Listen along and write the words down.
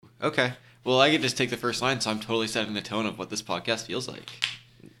Okay. Well, I could just take the first line, so I'm totally setting the tone of what this podcast feels like.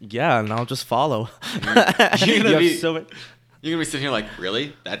 Yeah, and I'll just follow. You're gonna You have be so many- you're gonna be sitting here like,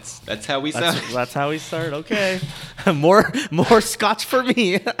 really? That's how we sound. That's how we start. Okay, more scotch for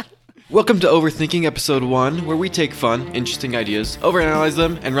me. Welcome to Overthinking Episode 1, where we take fun, interesting ideas, overanalyze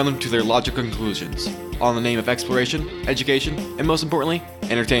them, and run them to their logical conclusions, all in the name of exploration, education, and most importantly,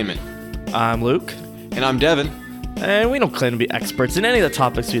 entertainment. I'm Luke, And I'm Devin. and we don't claim to be experts in any of the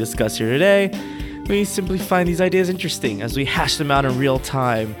topics we discuss here today. We simply find these ideas interesting as we hash them out in real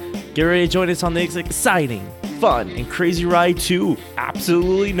time. Get ready to join us on the exciting, fun, and crazy ride to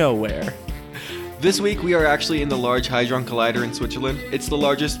absolutely nowhere. This week, we are actually in the Large Hadron Collider in Switzerland. It's the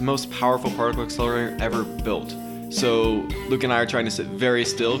largest, most powerful particle accelerator ever built. So, Luke and I are trying to sit very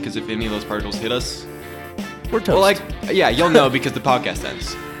still, because if any of those particles hit us, We're toast. well, yeah, you'll know because the podcast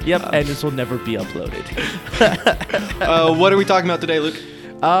ends. Yep, and this will never be uploaded. What are we talking about today, Luke?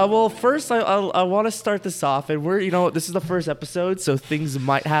 Well, first I want to start this off, and this is the first episode, so things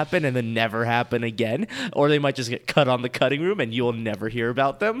might happen and then never happen again, or they might just get cut on the cutting room and you'll never hear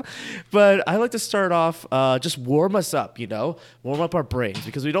about them. But I like to start off, just warm us up, warm up our brains,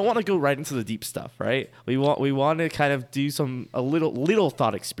 because we don't want to go right into the deep stuff, right? We want to kind of do a little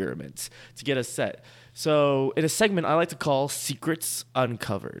thought experiments to get us set. So in a segment I like to call Secrets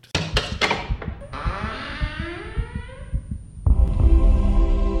Uncovered.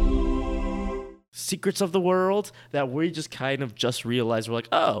 Secrets of the world that we just kind of just realized. We're like,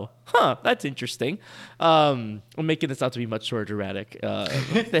 that's interesting. I'm making this out to be much more dramatic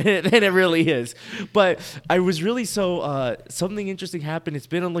than it really is. But I was really something interesting happened. It's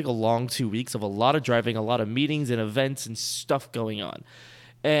been like a long 2 weeks of a lot of driving, a lot of meetings and events and stuff going on.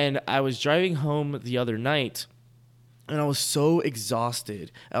 And I was driving home the other night, and I was so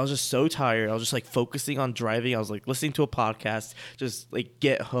exhausted. I was just so tired. I was just like focusing on driving. I was like listening to a podcast, just like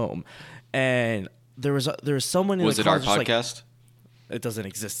get home. And there was someone in Was the it car our just, like, podcast? it doesn't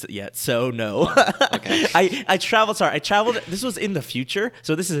exist yet, so no. Okay. I traveled. This was in the future,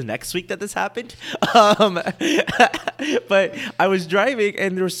 so this is next week that this happened. But I was driving,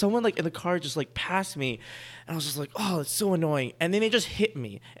 and there was someone like in the car just like past me, and I was just like, oh, it's so annoying. And then it just hit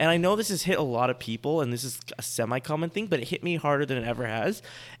me, and I know this has hit a lot of people, and this is a semi-common thing, but it hit me harder than it ever has,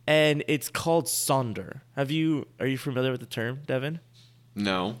 and it's called Sonder. Are you familiar with the term, Devin?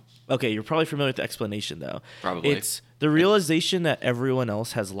 No. Okay, you're probably familiar with the explanation, though. Probably. It's the realization that everyone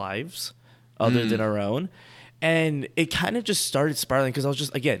else has lives other than our own. And it kind of just started spiraling because I was so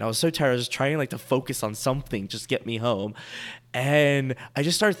tired. I was just trying like to focus on something, just get me home. And I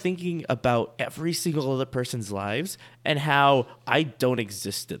just started thinking about every single other person's lives and how I don't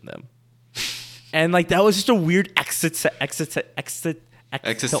exist in them. And like that was just a weird existential?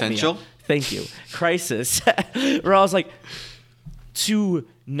 Thank you. Crisis. Where I was like, to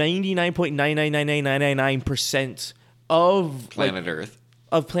 99.9999999% of Planet Earth.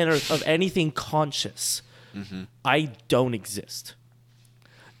 of anything conscious, I don't exist.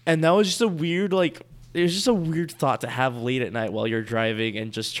 And that was just it was just a weird thought to have late at night while you're driving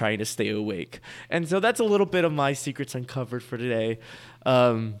and just trying to stay awake. And so that's a little bit of my secrets uncovered for today.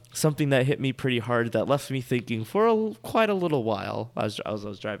 Something that hit me pretty hard that left me thinking for quite a little while as I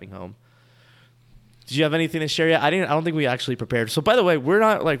was driving home. Did you have anything to share yet? I don't think we actually prepared. So by the way, we're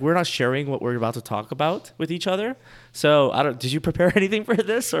not sharing what we're about to talk about with each other. So did you prepare anything for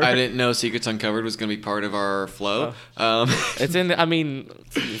this? Or? I didn't know Secrets Uncovered was going to be part of our flow. It's in. I mean,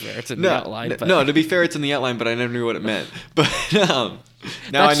 to be fair, it's in the outline. But. No, to be fair, it's in the outline, but I never knew what it meant. But now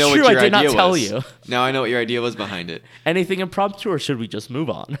That's I know true, what your I did idea not tell was. you. Now I know what your idea was behind it. Anything impromptu, or should we just move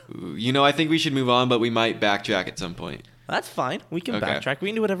on? I think we should move on, but we might backtrack at some point. That's fine. We can Okay. backtrack. We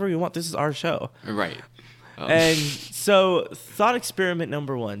can do whatever we want. This is our show. Right. And so, thought experiment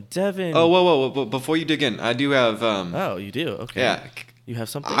number 1, Devin. Oh, whoa! Before you dig in, I do have. Oh, you do. Okay. Yeah. You have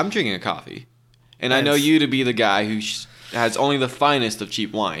something. I'm drinking a coffee, and I know Nice. you to be the guy who has only the finest of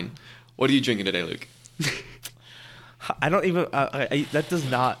cheap wine. What are you drinking today, Luke? I don't even. That does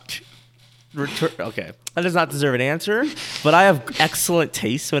not. Okay, that does not deserve an answer. But I have excellent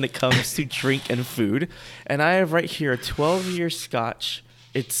taste when it comes to drink and food, and I have right here a 12-year Scotch.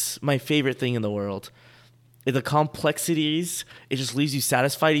 It's my favorite thing in the world. The complexities, it just leaves you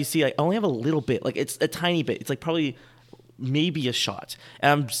satisfied. You see, I only have a little bit, like it's a tiny bit. It's like probably maybe a shot.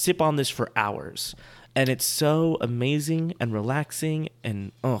 And I'm sip on this for hours. And it's so amazing and relaxing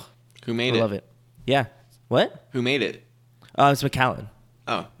and Who made I it? love it. Yeah. What? Who made it? It's Macallan.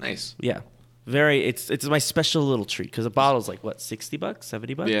 Oh, nice. Yeah. It's my special little treat because the bottle's like what, $60,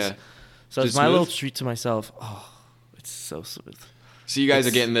 $70? Yeah. So Is it's it my smooth? little treat to myself. Oh, it's so smooth. So you guys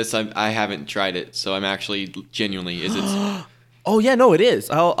are getting this. I haven't tried it, so I'm actually genuinely. Is it? Oh yeah, no, it is.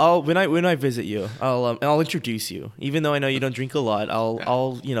 I'll when I visit you, I'll introduce you. Even though I know you don't drink a lot,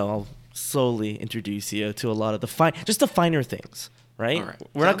 I'll slowly introduce you to a lot of the finer things. Right? All right.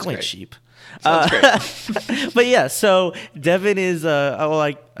 We're not Sounds going great. cheap. Sounds great. But yeah, so Devin is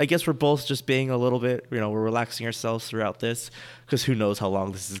I guess we're both just being a little bit, we're relaxing ourselves throughout this because who knows how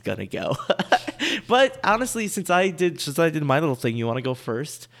long this is gonna go. But honestly, since I did my little thing, you want to go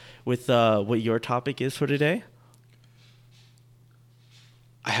first with what your topic is for today?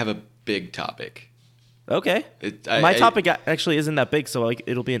 I have a big topic. Okay. My topic actually isn't that big, so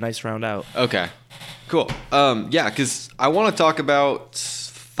it'll be a nice round out. Okay. Cool. Yeah, because I want to talk about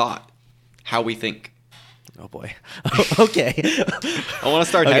thought, how we think. Oh boy. Okay. I want to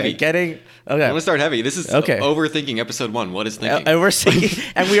start heavy. Okay. I want to start heavy. This is Okay. overthinking episode 1. What is thinking? And we're saying,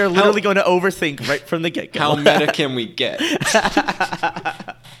 and we are literally going to overthink right from the get-go. How meta can we get?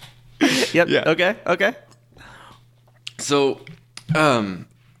 Yep. Yeah. Okay. So,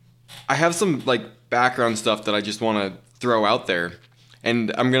 I have some background stuff that I just want to throw out there,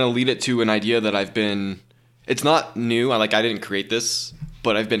 and I'm gonna lead it to an idea that it's not new. I didn't create this,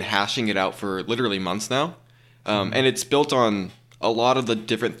 but I've been hashing it out for literally months now, and it's built on a lot of the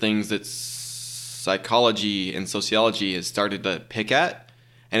different things that psychology and sociology has started to pick at,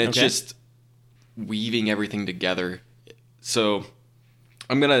 and it's just weaving everything together. So,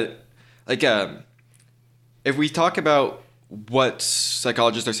 I'm gonna if we talk about what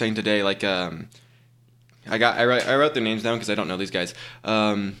psychologists are saying today, I wrote their names down because I don't know these guys.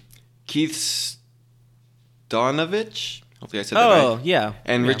 Keith Stonovich, hopefully I said that right. Oh yeah.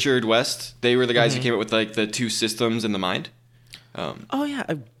 And Yeah. Richard West, they were the guys who came up with the two systems in the mind. Oh yeah.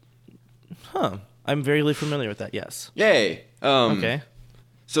 I'm very familiar with that. Yes. Yay. Okay.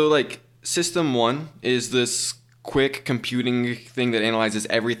 So system 1 is this quick computing thing that analyzes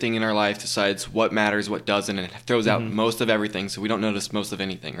everything in our life, decides what matters, what doesn't, and it throws out most of everything, so we don't notice most of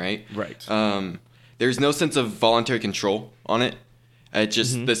anything, right? Right. There's no sense of voluntary control on it. It's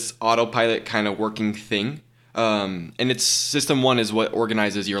just this autopilot kind of working thing. And it's system 1 is what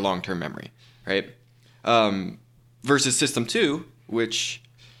organizes your long-term memory, right? Versus system 2, which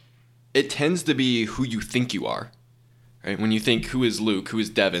it tends to be who you think you are, right? When you think, who is Luke, who is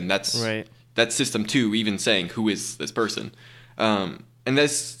Devin, that's system 2, even saying, who is this person? And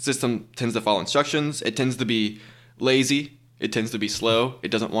this system tends to follow instructions. It tends to be lazy. It tends to be slow. It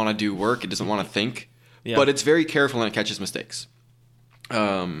doesn't want to do work. It doesn't want to think. Yeah. But it's very careful and it catches mistakes.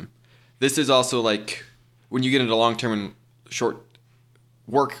 This is also when you get into long-term and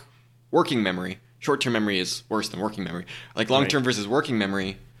working memory. Short-term memory is worse than working memory. Long-term versus working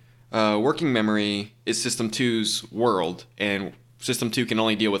memory. Working memory is system 2's world, and system 2 can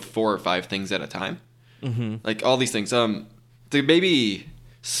only deal with 4 or 5 things at a time. All these things. To maybe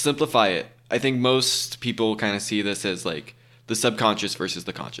simplify it, I think most people kind of see this as the subconscious versus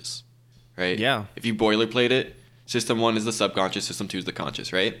the conscious, right? Yeah. If you boilerplate it, system 1 is the subconscious, system 2 is the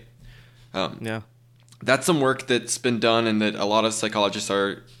conscious, right? Yeah. That's some work that's been done and that a lot of psychologists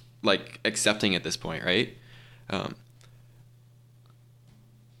are accepting at this point, right? I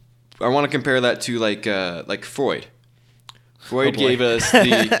want to compare that to Freud. Freud gave us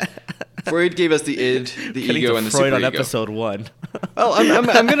the id, the ego, and the Freud superego. on episode 1. Oh,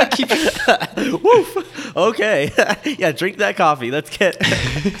 I'm gonna keep. Woof. Okay. Yeah, drink that coffee. Let's get.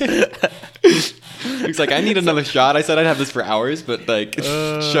 He's like, I need another shot. I said I'd have this for hours, but chug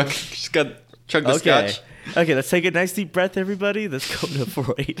the scotch. Okay, let's take a nice deep breath, everybody. Let's go to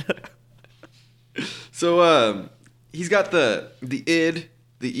Freud. So he's got the id,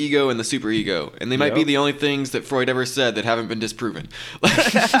 the ego, and the superego, and they might be the only things that Freud ever said that haven't been disproven.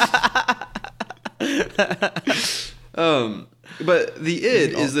 But the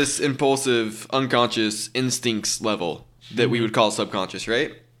id is this impulsive, unconscious instincts level that we would call subconscious,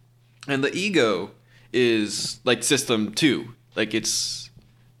 right? And the ego is system 2. It's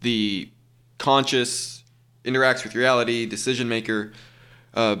the conscious, interacts with reality, decision maker.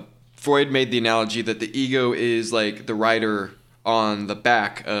 Freud made the analogy that the ego is the rider on the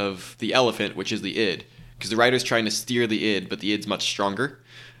back of the elephant, which is the id, because the rider's trying to steer the id, but the id's much stronger.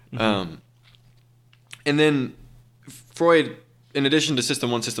 And then Freud, in addition to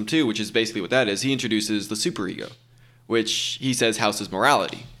system 1, system 2, which is basically what that is, he introduces the superego, which he says houses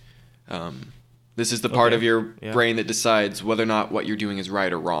morality. This is the part of your brain that decides whether or not what you're doing is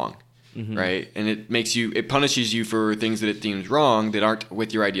right or wrong, right? And it punishes you for things that it deems wrong that aren't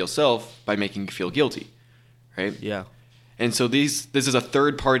with your ideal self by making you feel guilty, right? Yeah. And so this is a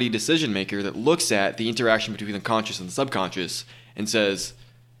third-party decision maker that looks at the interaction between the conscious and the subconscious and says,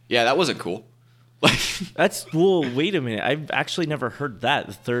 yeah, that wasn't cool. Wait a minute. I've actually never heard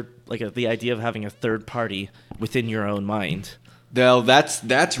that. The idea of having a third party within your own mind. Well, that's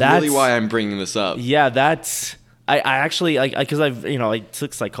really why I'm bringing this up. Yeah, that's I actually because I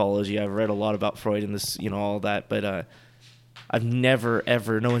took psychology. I've read a lot about Freud and this all that, but I've never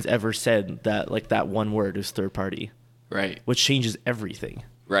ever no one's ever said that like that one word is third party, Right. which changes everything.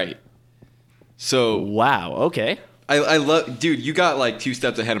 Right. So Wow. Okay. I love, dude. You got like 2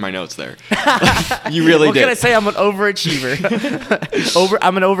 steps ahead of my notes there. You really What did. can I say? I'm an overachiever.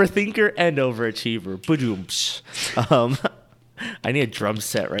 I'm an overthinker and overachiever. Boom. I need a drum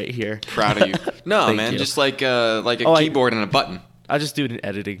set right here. Proud of you. No, Thank man, you. just like a keyboard and a button. I'll just do it in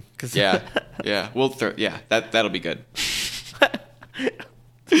editing. Yeah. That'll be good.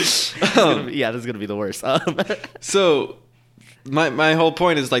 This is gonna be the worst. So, my whole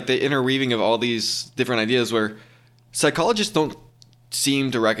point is like the interweaving of all these different ideas where psychologists don't seem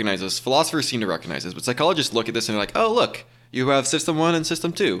to recognize this. Philosophers seem to recognize this, but psychologists look at this and they're like, oh, look, you have system 1 and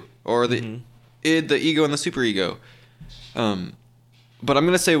system 2, or the id, the ego, and the superego. But I'm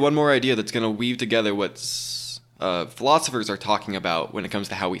going to say one more idea that's going to weave together what philosophers are talking about when it comes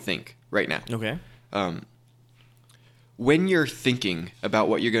to how we think right now. Okay. When you're thinking about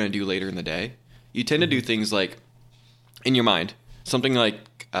what you're going to do later in the day, you tend to do things like, in your mind, something like,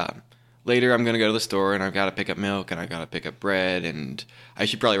 later I'm going to go to the store and I've got to pick up milk and I've got to pick up bread and I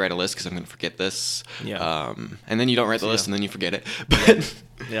should probably write a list because I'm going to forget this. Yeah. And then you don't write the list and then you forget it. But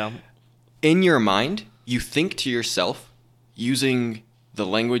Yeah. in your mind, you think to yourself using the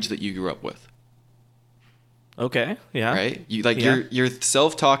language that you grew up with. Okay. Yeah. Right? Your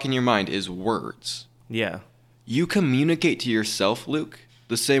self-talk in your mind is words. Yeah. You communicate to yourself, Luke,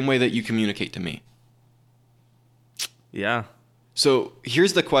 the same way that you communicate to me. Yeah. So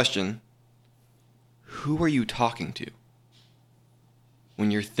here's the question. Who are you talking to when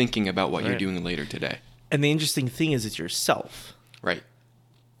you're thinking about what you're doing later today? And the interesting thing is it's yourself. Right.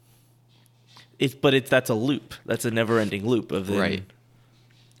 That's a loop. That's a never-ending loop of Right.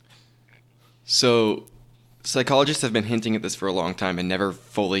 So psychologists have been hinting at this for a long time and never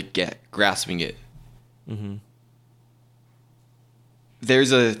fully grasping it. Mm-hmm.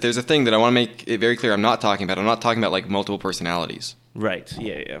 There's a thing that I want to make it very clear I'm not talking about like multiple personalities. Right.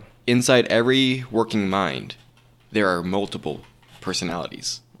 Yeah. Inside every working mind, there are multiple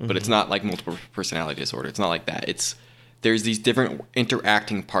personalities. But it's not like multiple personality disorder. It's not like that. There's these different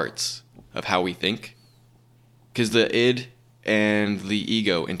interacting parts of how we think. Because the id and the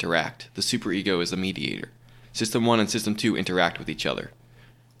ego interact. The superego is the mediator. System 1 and System 2 interact with each other.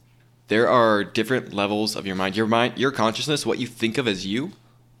 There are different levels of your mind. Your consciousness, what you think of as you,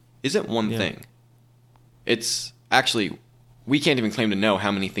 isn't one thing. It's actually, we can't even claim to know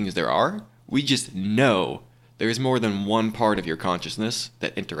how many things there are. We just know there's more than one part of your consciousness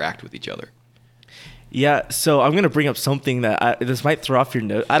that interact with each other. Yeah, so I'm gonna bring up something that this might throw off your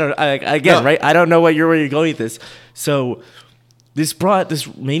note. Right? I don't know where you're going with this. So this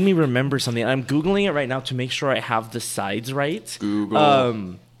made me remember something. I'm googling it right now to make sure I have the sides right.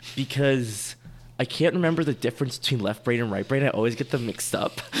 Google. Because I can't remember the difference between left brain and right brain. I always get them mixed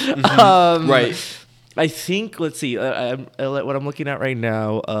up. Right. I think. Let's see. What I'm looking at right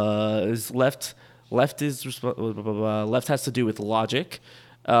now is left. Left has to do with logic,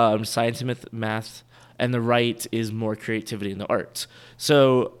 science and math, and the right is more creativity in the arts.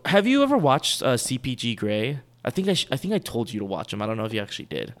 So, have you ever watched CPG Grey? I think I told you to watch him. I don't know if you actually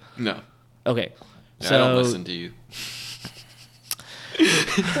did. No. Okay. Yeah, so, I don't listen to you.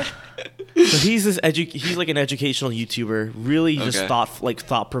 So he's like an educational YouTuber, really just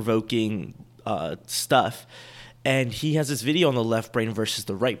thought-provoking stuff. And he has this video on the left brain versus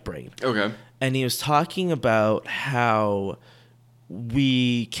the right brain. Okay. And he was talking about how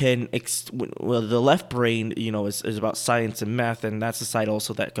we can the left brain, is about science and math, and that's the side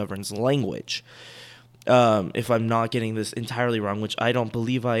also that governs language. If I'm not getting this entirely wrong, which I don't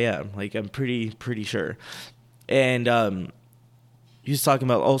believe I am, like I'm pretty sure. And he was talking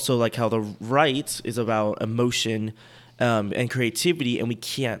about also like how the right is about emotion and creativity, and we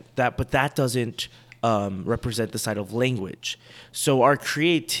can't but that doesn't represent the side of language. So our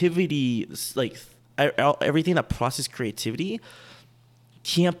creativity, like everything that processes creativity,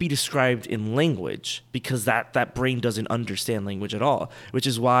 can't be described in language because that brain doesn't understand language at all. Which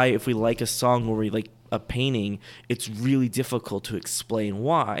is why if we like a song or we like a painting, it's really difficult to explain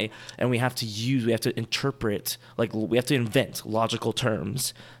why, and we have to interpret, like we have to invent logical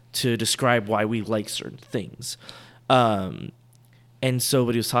terms to describe why we like certain things. And so,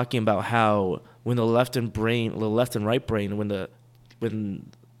 what he was talking about how when the left and right brain, when the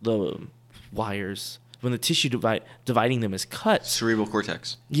wires when the tissue dividing them is cut. Cerebral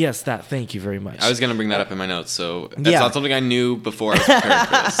cortex. Yes, that. Thank you very much. I was gonna bring that up in my notes, so that's not something I knew before I was preparing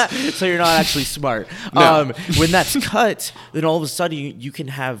for this. So you're not actually smart. No. When that's cut, then all of a sudden you can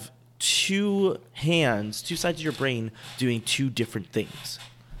have two sides of your brain doing two different things.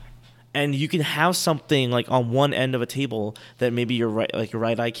 And you can have something like on one end of a table that maybe your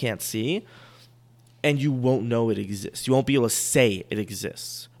right eye can't see, and you won't know it exists. You won't be able to say it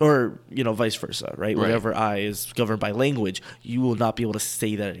exists, or vice versa, right? Whatever eye is governed by language, you will not be able to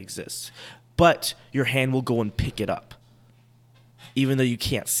say that it exists, but your hand will go and pick it up, even though you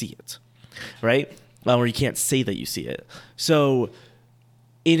can't see it, right? Or you can't say that you see it. So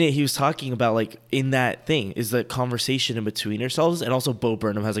in it, he was talking about in that thing is the conversation in between ourselves, and also Bo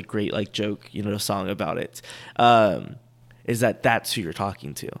Burnham has a great joke, song about it. Is that's who you're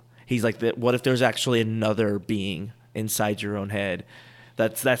talking to? He's like, what if there's actually another being inside your own head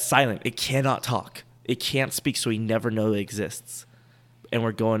that's silent? It cannot talk. It can't speak, so we never know it exists. And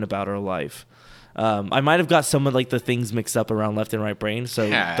we're going about our life. I might have got some of the things mixed up around left and right brain, so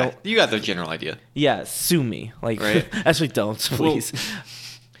don't. You got the general idea. Yeah, sue me. Right? Actually, don't, please.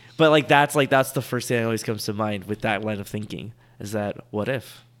 But that's the first thing that always comes to mind with that line of thinking is that what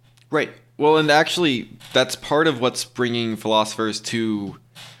if? Right. Well, and actually, that's part of what's bringing philosophers to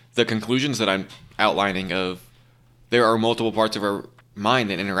the conclusions that I'm outlining of there are multiple parts of our mind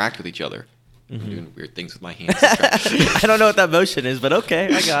that interact with each other. I'm doing weird things with my hands. I don't know what that motion is, but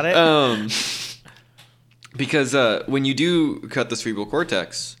okay, I got it. Because when you do cut the cerebral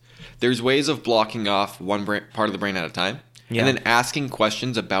cortex, there's ways of blocking off one part of the brain at a time. Yeah. And then asking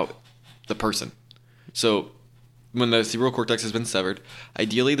questions about the person. So when the cerebral cortex has been severed,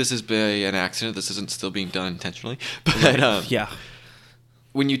 ideally this is by an accident. This isn't still being done intentionally. But yeah.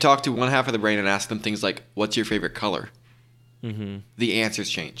 When you talk to one half of the brain and ask them things like, what's your favorite color? Mm-hmm. The answers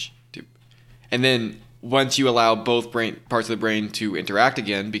change. And then once you allow both parts of the brain to interact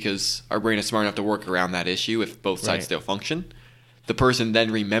again, because our brain is smart enough to work around that issue if both sides still function, the person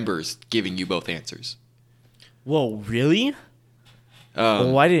then remembers giving you both answers. Whoa, really?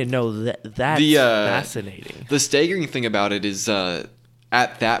 I didn't know that. That's fascinating. The staggering thing about it is at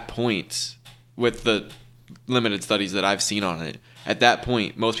that point, with the limited studies that I've seen on it, at that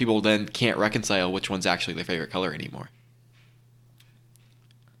point, most people then can't reconcile which one's actually their favorite color anymore.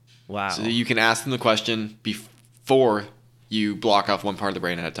 Wow. So you can ask them the question before you block off one part of the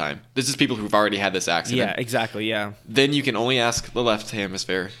brain at a time. This is people who've already had this accident. Yeah, exactly, yeah. Then you can only ask the left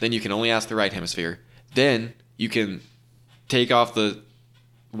hemisphere. Then you can only ask the right hemisphere. Then you can take off the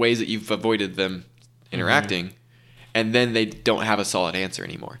ways that you've avoided them interacting, and then they don't have a solid answer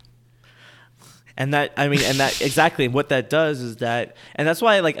anymore. And that exactly what that does is that, and that's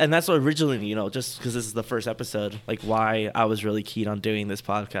why and that's what originally, just because this is the first episode, why I was really keen on doing this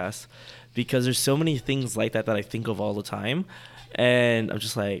podcast, because there's so many things like that I think of all the time, and I'm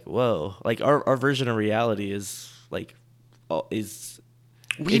just like, whoa, our version of reality is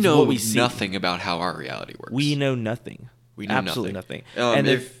we know nothing about how our reality works. We know nothing. We know absolutely nothing.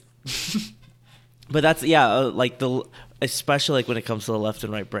 But that's especially when it comes to the left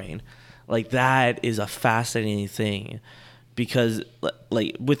and right brain. That is a fascinating thing, because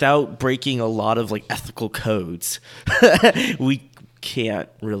without breaking a lot of ethical codes, we can't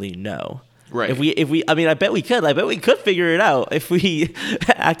really know. Right. I bet we could. I bet we could figure it out if we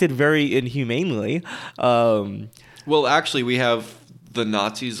acted very inhumanely. Well, actually, we have the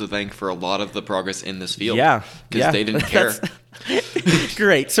Nazis to thank for a lot of the progress in this field. Yeah. Because they didn't care.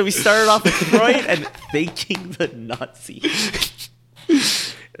 Great. So we started off with Freud and thanking the Nazis.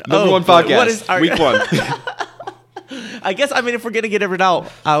 Number one podcast. What is week 1. I guess, if we're going to get it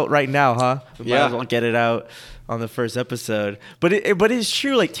out right now, huh? We might Yeah. as well get it out on the first episode. But it's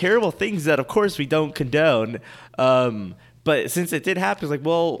true, terrible things that, of course, we don't condone. But since it did happen,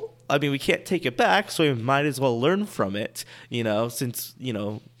 it's we can't take it back, so we might as well learn from it, since,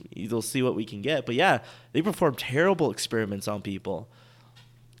 you'll see what we can get. But yeah, they performed terrible experiments on people.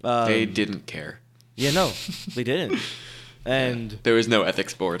 They didn't care. Yeah, no, they didn't. And there was no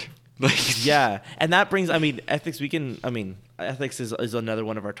ethics board. Yeah, and that brings, ethics. Ethics is another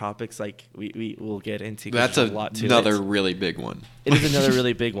one of our topics. We will get into. That's a lot to another really big one. It is another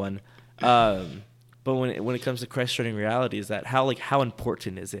really big one. But when it comes to questioning reality, is that how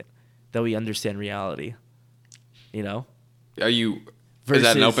important is it that we understand reality? Are you? Is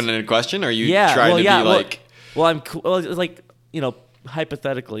that an open-ended question? Or are you trying to be Well, I'm cool. Well, it's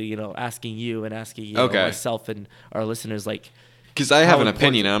hypothetically, asking you and asking myself and our listeners, because I have an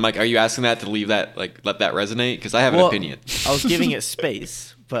opinion, and I'm are you asking that to leave that, let that resonate? Because I have an opinion. I was giving it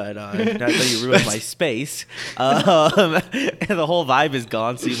space, but now that you ruined my space, and the whole vibe is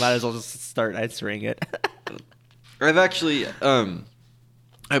gone, so you might as well just start answering it. I've actually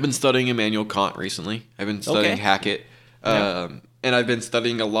I've been studying Immanuel Kant recently. I've been studying Hackett, and I've been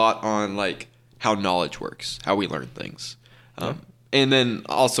studying a lot on like how knowledge works, how we learn things, and then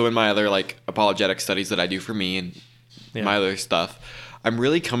also in my other like apologetic studies that I do for me and my other stuff, I'm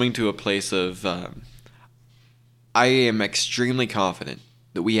really coming to a place of I am extremely confident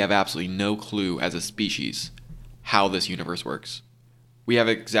that we have absolutely no clue as a species how this universe works. We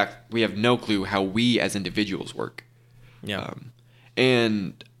have no clue how we as individuals work. Yeah.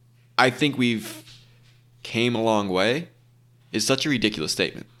 And I think we've came a long way is such a ridiculous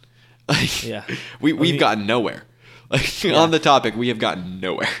statement. Like, we've gotten nowhere. Like on the topic, we have gotten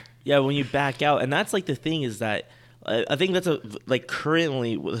nowhere. Yeah, when you back out, and that's like the thing is that I think that's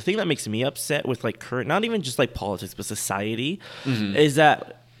currently the thing that makes me upset with like current, not even just like politics, but society, is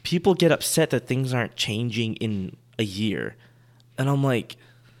that people get upset that things aren't changing in a year, and I'm like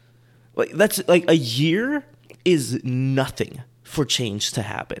that's like a year is nothing for change to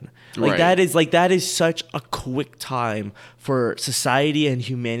happen. Like that is such a quick time for society and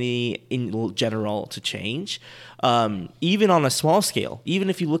humanity in general to change. Even on a small scale, even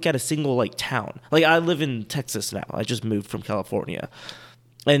if you look at a single like town, like I live in Texas now, I just moved from California.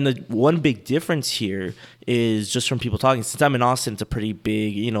 And the one big difference here is just from people talking, since I'm in Austin, it's a pretty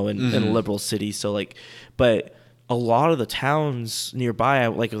big, in a liberal city. So like, but a lot of the towns nearby,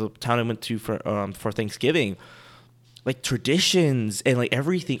 like the town I went to for Thanksgiving, like traditions and like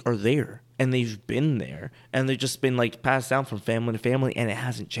everything are there, and they've been there, and they've just been like passed down from family to family, and it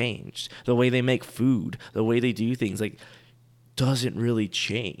hasn't changed. The way they make food, the way they do things, like doesn't really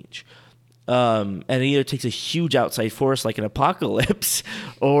change. And it either takes a huge outside force like an apocalypse,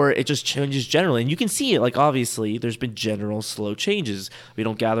 or it just changes generally. And you can see it, like obviously there's been general slow changes. We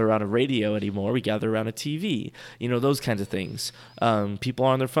don't gather around a radio anymore. We gather around a TV, those kinds of things. People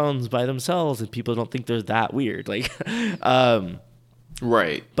are on their phones by themselves, and people don't think they're that weird. Like,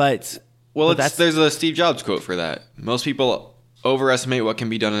 right. But there's a Steve Jobs quote for that. Most people overestimate what can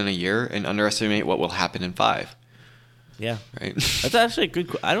be done in a year and underestimate what will happen in 5. Yeah. Right. That's actually a good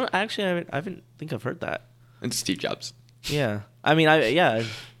quote. I haven't think I've heard that. It's Steve Jobs. Yeah. I mean,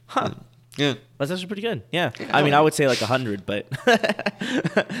 Huh. Yeah. That's actually pretty good. Yeah. I mean, I would say like 100, but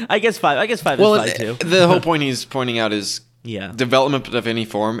I guess 5 is fine too. The whole point he's pointing out is development of any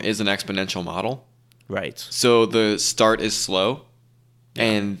form is an exponential model. Right. So the start is slow,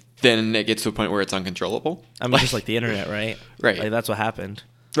 and then it gets to a point where it's uncontrollable. I mean, just like the internet, right? Right. Like that's what happened.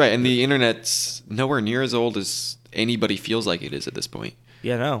 Right, and the internet's nowhere near as old as anybody feels like it is at this point.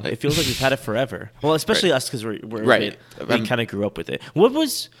 Yeah, no, it feels like we've had it forever. Well, especially us because we're right. We kind of grew up with it.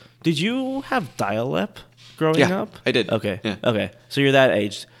 Did you have dial-up growing up? I did. Okay, yeah. Okay, so you're that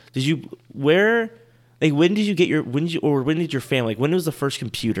age. When did your family? When was the first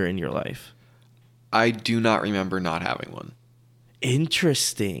computer in your life? I do not remember not having one.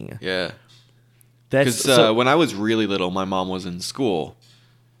 Interesting. Yeah. Because when I was really little, my mom was in school.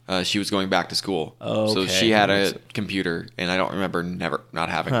 She was going back to school. Oh, okay. So she had a computer, and I don't remember never not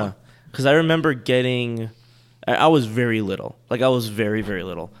having one. Because I remember I was very little. Like, I was very, very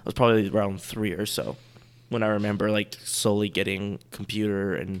little. I was probably around 3 or so when I remember, like, slowly getting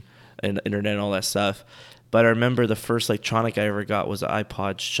computer and internet and all that stuff. But I remember the first electronic I ever got was an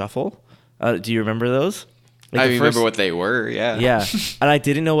iPod Shuffle. Do you remember those? Like I remember what they were, yeah. Yeah, and I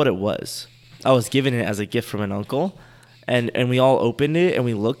didn't know what it was. I was given it as a gift from an uncle. And we all opened it and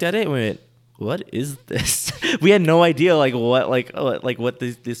we looked at it and we went, "What is this?" We had no idea what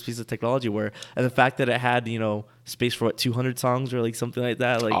this piece of technology were, and the fact that it had space for 200 songs or like something like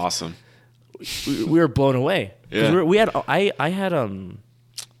that. Like awesome. We were blown away. Yeah. I had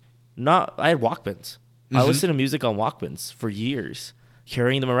Walkmans. I listened to music on Walkmans for years,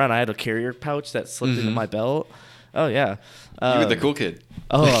 carrying them around. I had a carrier pouch that slipped into my belt. Oh yeah. You were the cool kid.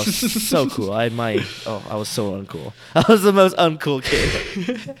 Oh, I was so cool. I was so uncool. I was the most uncool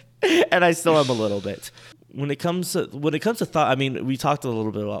kid. And I still am a little bit. When it comes to thought, I mean, we talked a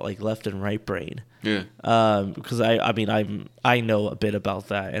little bit about like left and right brain. Yeah. Because I know a bit about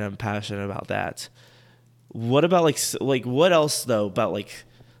that and I'm passionate about that. What about like what else though about like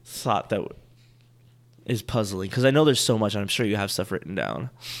thought that is puzzling? Because I know there's so much, and I'm sure you have stuff written down.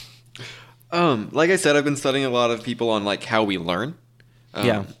 Like I said, I've been studying a lot of people on like how we learn,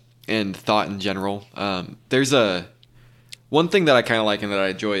 and thought in general. There's one thing that I kind of like and that I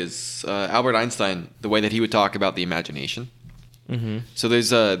enjoy is Albert Einstein, the way that he would talk about the imagination. Mm-hmm. So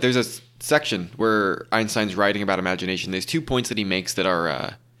there's a section where Einstein's writing about imagination. There's 2 points that he makes that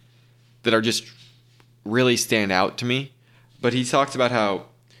are just really stand out to me. But he talks about how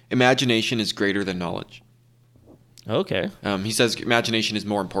imagination is greater than knowledge. Okay. He says imagination is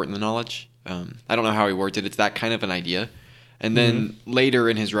more important than knowledge. I don't know how he words it. It's that kind of an idea. And then later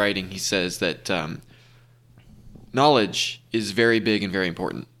in his writing, he says that knowledge is very big and very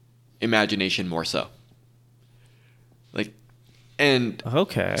important. Imagination more so.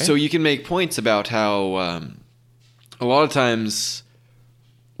 Okay. So you can make points about how a lot of times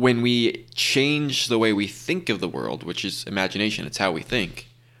when we change the way we think of the world, which is imagination, it's how we think,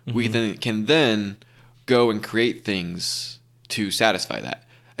 we can then go and create things to satisfy that.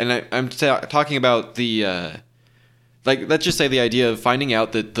 And I'm talking about the, let's just say the idea of finding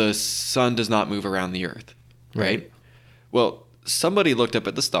out that the sun does not move around the earth, right? Well, somebody looked up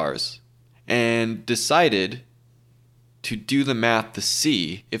at the stars and decided to do the math to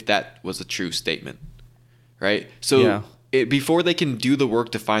see if that was a true statement, right? So before they can do the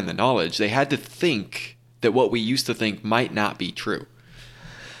work to find the knowledge, they had to think that what we used to think might not be true.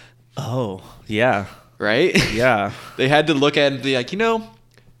 Oh, yeah. Right? Yeah. They had to look at it and be like,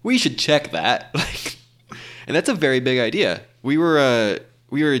 we should check that. And that's a very big idea. We were a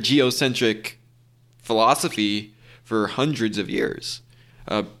geocentric philosophy for hundreds of years.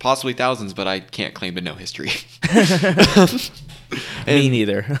 Possibly thousands, but I can't claim to know history. Me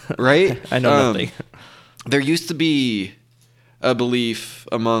neither. Right? I know nothing. There used to be a belief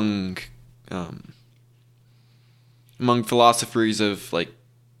among philosophers of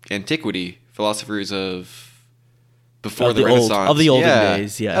antiquity, philosophers of before the Renaissance, of the olden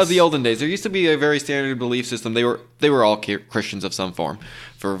days. Yes, of the olden days. There used to be a very standard belief system. They were all Christians of some form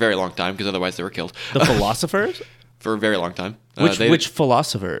for a very long time, because otherwise they were killed. The philosophers. For a very long time. Which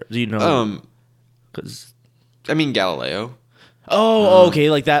philosopher do you know? Because I mean Galileo. Oh, okay,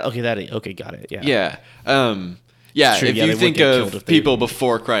 like that. Okay, okay, got it. Yeah. Yeah. Yeah. True, if you think of people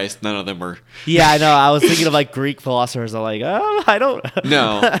before Christ, none of them were. Yeah, I know. I was thinking of Greek philosophers. I'm like, oh, I don't.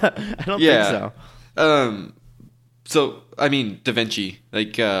 No. I don't think so. So I mean, Da Vinci,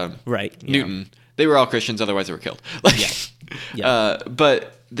 right, Newton, they were all Christians. Otherwise, they were killed.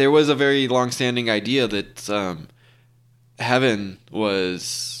 But there was a very long-standing idea that heaven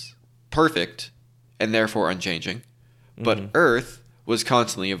was perfect and therefore unchanging, but Earth was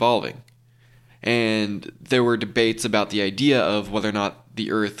constantly evolving. And there were debates about the idea of whether or not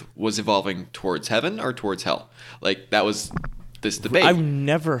the Earth was evolving towards heaven or towards hell. That was this debate. I've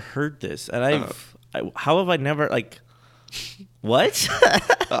never heard this, and how have I never what?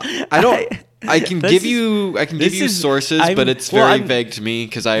 I can give you sources, but it's very vague to me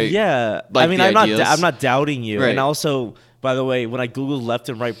because I'm not doubting you, right. And also, by the way, when I googled left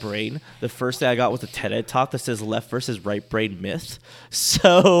and right brain, the first thing I got was a TED talk that says left versus right brain myth.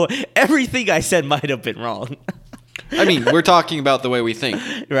 So everything I said might have been wrong. I mean, we're talking about the way we think.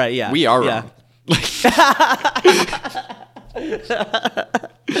 Right? Yeah, we are wrong.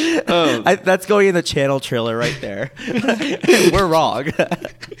 That's going in the channel trailer right there. We're wrong.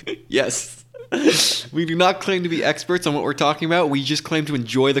 Yes. We do not claim to be experts on what we're talking about. We just claim to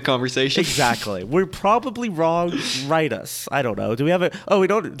enjoy the conversation. Exactly. We're probably wrong. Write us. I don't know. Do we have it? Oh, we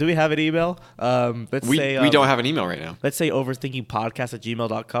don't. Do we have an email? We don't have an email right now. Let's say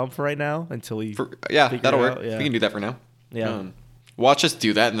overthinkingpodcast@gmail.com for right now until we. That'll work. Yeah. We can do that for now. Yeah. Watch us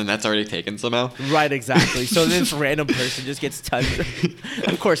do that, and then that's already taken somehow. Right, exactly. So this random person just gets touched.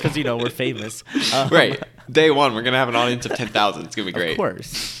 Of course, because we're famous. Right. Day one, we're gonna have an audience of 10,000. It's gonna be great. Of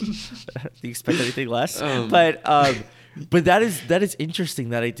course. Do you expect anything less? But that is interesting.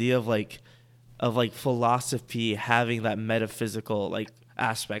 That idea of philosophy having that metaphysical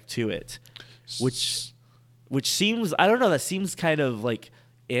aspect to it, which seems, I don't know, that seems kind of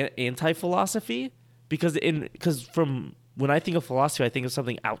anti-philosophy because from when I think of philosophy, I think of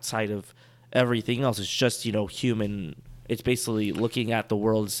something outside of everything else. It's just, human. It's basically looking at the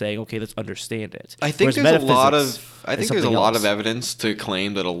world and saying, okay, let's understand it. I think there's a lot of evidence to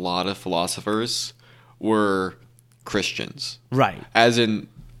claim that a lot of philosophers were Christians. Right. As in,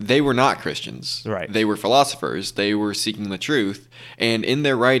 they were not Christians. Right. They were philosophers. They were seeking the truth. And in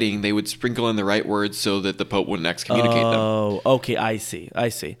their writing, they would sprinkle in the right words so that the Pope wouldn't excommunicate them. Oh, okay. I see. I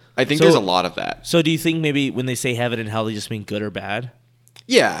think there's a lot of that. So do you think maybe when they say heaven and hell, they just mean good or bad?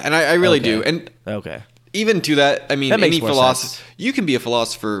 Yeah, and I really do. And even to that, I mean, any philosopher, you can be a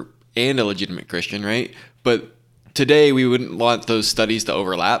philosopher and a legitimate Christian, right? But today, we wouldn't want those studies to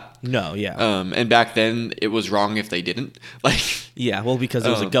overlap. No, yeah. And back then, it was wrong if they didn't. Yeah, well, because it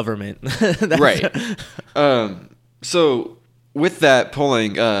was a government. Right. So with that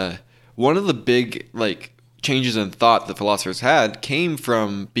pulling, one of the big changes in thought that philosophers had came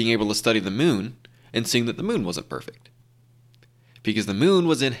from being able to study the moon and seeing that the moon wasn't perfect because the moon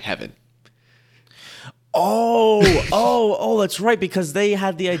was in heaven. That's right, because they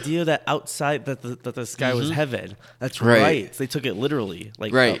had the idea that outside that the sky was heaven. That's right. They took it literally,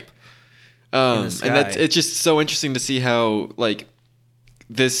 like right. Up. And it's just so interesting to see how like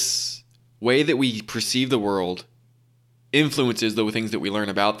this way that we perceive the world influences the things that we learn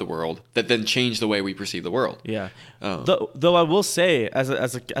about the world that then change the way we perceive the world. Yeah. Though I will say, as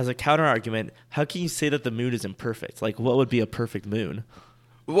a counter argument, how can you say that the moon is imperfect? Like, what would be a perfect moon?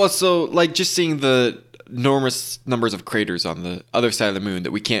 Well, so like just seeing the enormous numbers of craters on the other side of the moon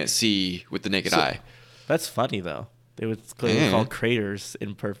that we can't see with the naked eye. That's funny though. They would clearly call craters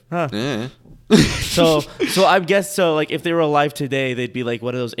imperfect. Huh. Yeah. So I guess so. Like if they were alive today, they'd be like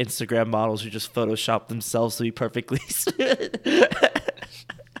one of those Instagram models who just Photoshop themselves to be perfectly.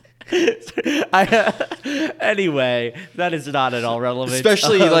 Anyway, that is not at all relevant.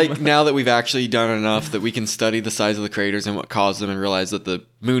 Especially like now that we've actually done enough that we can study the size of the craters and what caused them, and realize that the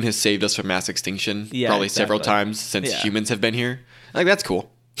moon has saved us from mass extinction probably several times since humans have been here. Like that's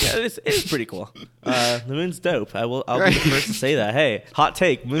cool. Yeah, it's pretty cool. The moon's dope. I'll be the first to say that. Hey, hot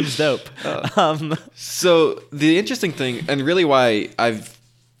take, moon's dope. So the interesting thing, and really why I've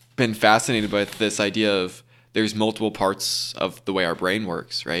been fascinated by this idea of there's multiple parts of the way our brain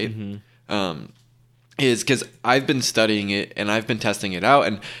works, right? Mm-hmm. Is because I've been studying it and I've been testing it out,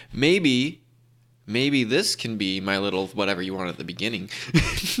 and maybe this can be my little whatever you want at the beginning.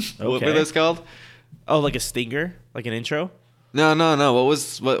 What were those called? Oh, like a stinger, like an intro. No.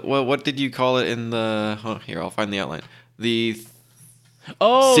 What did you call it in the? Oh, here I'll find the outline. The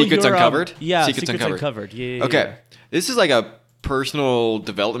Secrets Uncovered. Secrets Uncovered. Yeah. Okay, yeah. This is like a personal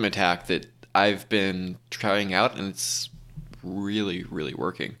development hack that I've been trying out, and it's really, really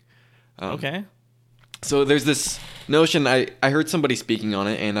working. Okay. So there's this notion, I heard somebody speaking on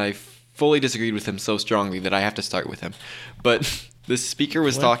it, and I fully disagreed with him so strongly that I have to start with him. But the speaker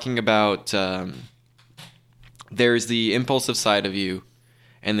was talking about there's the impulsive side of you,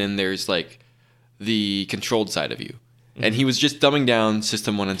 and then there's like the controlled side of you. Mm-hmm. And he was just dumbing down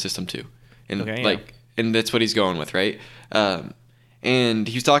System 1 and System 2. And and that's what he's going with, right? And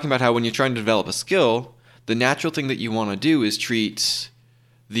he was talking about how when you're trying to develop a skill, the natural thing that you want to do is treat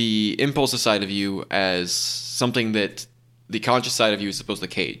the impulsive side of you as something that the conscious side of you is supposed to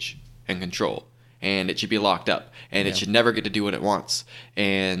cage and control. And it should be locked up. And it should never get to do what it wants.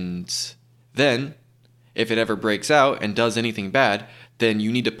 And then, if it ever breaks out and does anything bad, then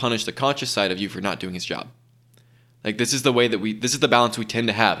you need to punish the conscious side of you for not doing his job. Like, this is the way that this is the balance we tend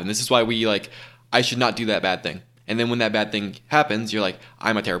to have. And this is why we, like, I should not do that bad thing. And then when that bad thing happens, you're like,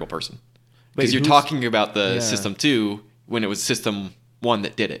 I'm a terrible person. Because you're talking about the System 2 when it was System 1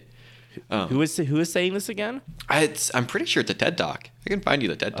 that did it. Who is saying this again? I'm pretty sure it's a TED Talk. I can find you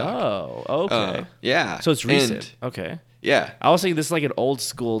the TED Talk. Oh, okay. Yeah. So it's recent. Okay. Yeah. I was thinking this is like an old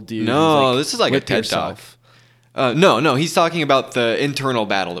school dude. No, like, this is like a TED Talk. No. He's talking about the internal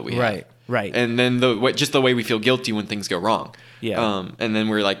battle that we have. Right. And then just the way we feel guilty when things go wrong. Yeah. And then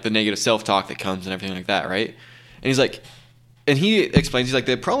we're like the negative self-talk that comes and everything like that, right? And he's like, and he explains, he's like,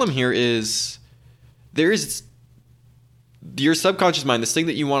 the problem here is there is your subconscious mind, this thing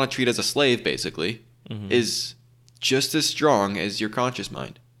that you want to treat as a slave, basically, is just as strong as your conscious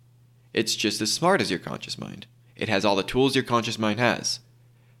mind. It's just as smart as your conscious mind. It has all the tools your conscious mind has.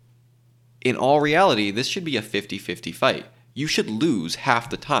 In all reality, this should be a 50-50 fight. You should lose half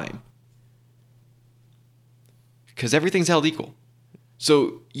the time. Because everything's held equal.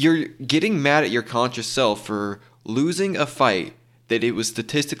 So you're getting mad at your conscious self for losing a fight that it was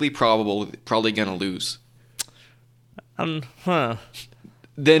statistically probably going to lose.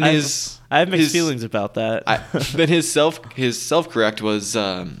 Then I have mixed feelings about that. Then his self-correct was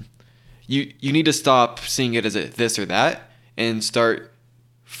you need to stop seeing it as a this or that and start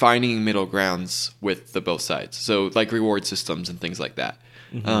finding middle grounds with the both sides. So like reward systems and things like that.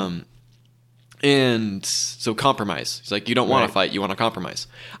 Mm-hmm. And so compromise. It's like you don't want to fight, you want to compromise.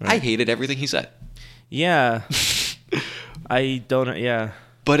 Right. I hated everything he said. Yeah. I don't. Yeah.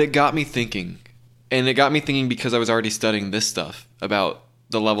 But it got me thinking. And it got me thinking because I was already studying this stuff about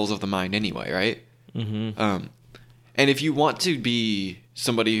the levels of the mind anyway, right? Mm-hmm. And if you want to be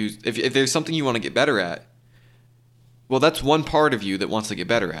somebody who's... If there's something you want to get better at, well, that's one part of you that wants to get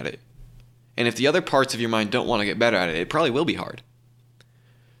better at it. And if the other parts of your mind don't want to get better at it, it probably will be hard.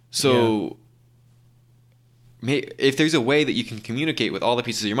 So... Yeah. If there's a way that you can communicate with all the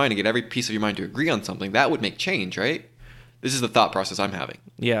pieces of your mind and get every piece of your mind to agree on something, that would make change, right? This is the thought process I'm having.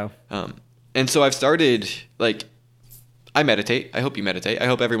 Yeah. And so I've started, like, I meditate. I hope you meditate. I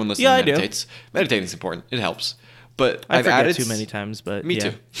hope everyone listening meditates. Meditating is important. It helps. But I've added too many times, but me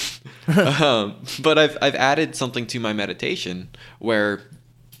too. But I've added something to my meditation where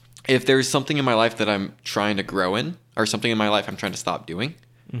if there's something in my life that I'm trying to grow in, or something in my life I'm trying to stop doing,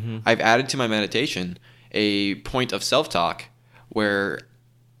 I've added to my meditation a point of self-talk where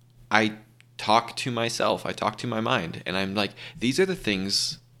I talk to myself, I talk to my mind, and I'm like, these are the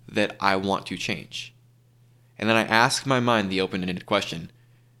things that I want to change. And then I ask my mind the open-ended question,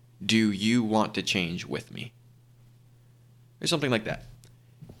 do you want to change with me? Or something like that.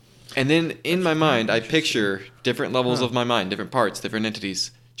 And then in my mind, I picture different levels of my mind, different parts, different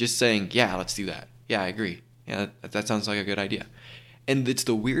entities, just saying, yeah, let's do that. Yeah, I agree. Yeah, that sounds like a good idea. And it's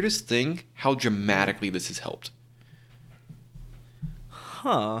the weirdest thing how dramatically this has helped.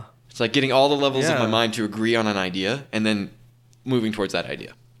 Huh. It's like getting all the levels of my mind to agree on an idea and then moving towards that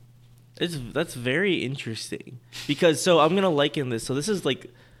idea. That's very interesting. Because, so I'm going to liken this. So this is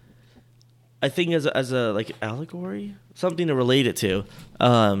like, I think as a like allegory, something to relate it to,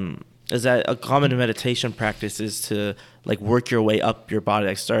 is that a common meditation practice is to like work your way up your body,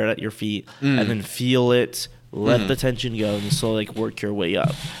 like start at your feet and then feel it, let the tension go, and slowly like work your way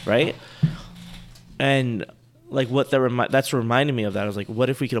up, right? And like what that's reminding me of that. I was like, what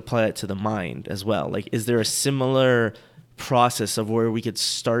if we could apply it to the mind as well? Like, is there a similar process of where we could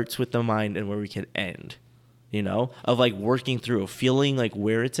start with the mind and where we can end? You know, of like working through, feeling like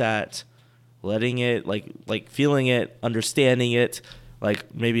where it's at, letting it, like feeling it, understanding it,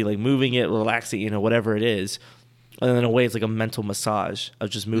 like maybe like moving it, relaxing, you know, whatever it is. And then in a way, it's like a mental massage of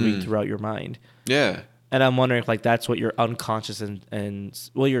just moving throughout your mind. Yeah. And I'm wondering if like that's what your unconscious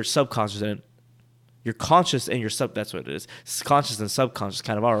and well, your subconscious and your conscious and your that's what it is. Conscious and subconscious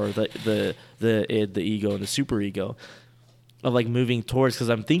kind of are, or the id, the ego, and the superego of like moving towards. Because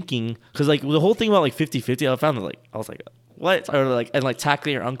I'm thinking, because like the whole thing about like 50-50, I found that like I was like, what? Or like, and like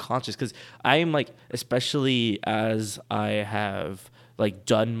tackling your unconscious, because I'm like, especially as I have like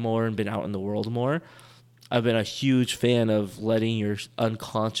done more and been out in the world more, I've been a huge fan of letting your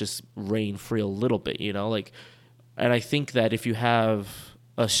unconscious reign free a little bit, you know, like, and I think that if you have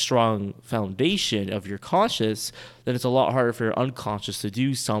a strong foundation of your conscious, then it's a lot harder for your unconscious to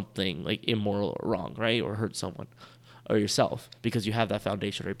do something like immoral or wrong, right? Or hurt someone or yourself, because you have that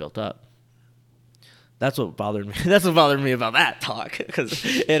foundation already built up. That's what bothered me. That's what bothered me about that talk.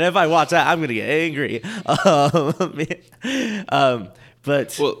 And if I watch that, I'm gonna get angry.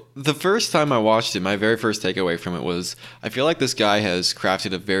 But well, the first time I watched it, my very first takeaway from it was, I feel like this guy has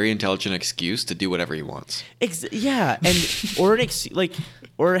crafted a very intelligent excuse to do whatever he wants. Yeah, and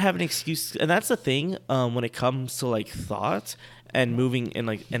or have an excuse, and that's the thing. When it comes to like thought and moving and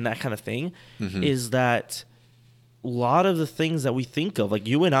like and that kind of thing, is that a lot of the things that we think of, like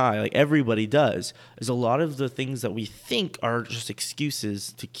you and I, like everybody does, is a lot of the things that we think are just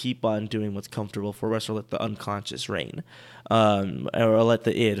excuses to keep on doing what's comfortable for us, or let the unconscious reign, or let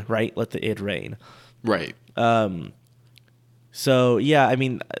the id, right? Let the id reign. Right. So yeah, I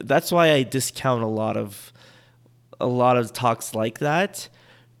mean, that's why I discount a lot of talks like that,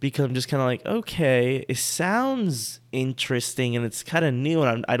 because I'm just kind of like, okay, it sounds interesting and it's kind of new,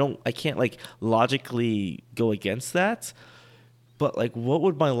 and I can't like logically go against that. But like, what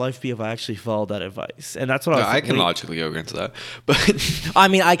would my life be if I actually followed that advice? And that's what I can logically go against that, but I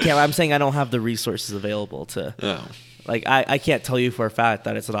mean, I can't. I'm saying I don't have the resources available to. No. Like, I can't tell you for a fact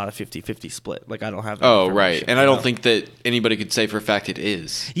that it's not a 50-50 split. Like, I don't have that. Oh, right. And I don't think that anybody could say for a fact it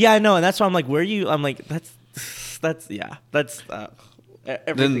is. Yeah, I know. And that's why I'm like, I'm like,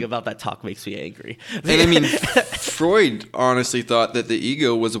 everything about that talk makes me angry. And I mean, Freud honestly thought that the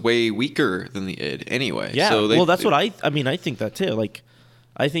ego was way weaker than the id anyway. Yeah, so that's what I think that too. Like,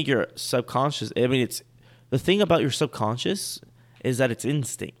 I think your subconscious, I mean, it's the thing about your subconscious is that it's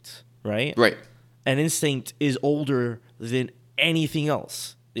instinct, right? Right. And instinct is older than anything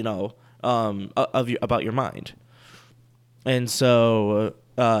else, you know, about your mind. And so,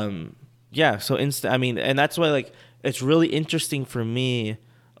 yeah, so I mean, and that's why, like, it's really interesting for me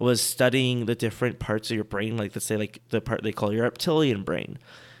was studying the different parts of your brain, like, let's say, like, the part they call your reptilian brain.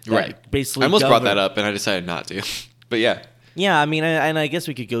 Right. Basically, I almost brought that up, and I decided not to. But yeah. Yeah, I mean, and I guess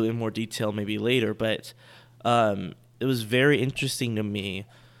we could go in more detail maybe later, but it was very interesting to me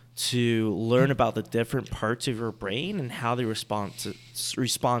to learn about the different parts of your brain and how they respond to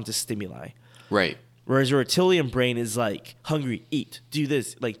stimuli. Right. Whereas your reptilian brain is like hungry, eat, do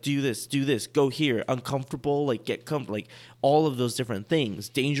this, go here, uncomfortable, like get comfortable, like all of those different things,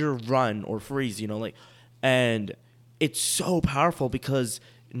 danger, run or freeze, you know, like, and it's so powerful because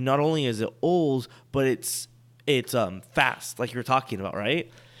not only is it old, but it's fast, like you're talking about,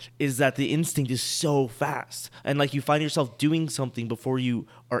 right? Is that the instinct is so fast, and like you find yourself doing something before you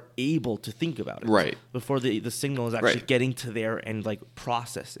are able to think about it, right? Before the signal is actually getting to there and like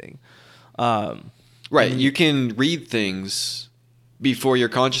processing. Right, you can read things before your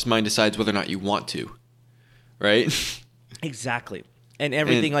conscious mind decides whether or not you want to, right? Exactly. And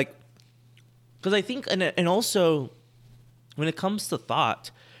everything like, because I think, and also when it comes to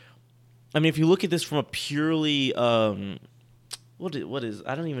thought, I mean, if you look at this from a purely, what is,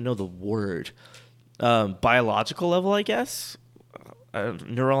 I don't even know the word, biological level, I guess,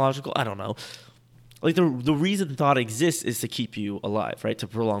 neurological, I don't know. Like the reason thought exists is to keep you alive, right? To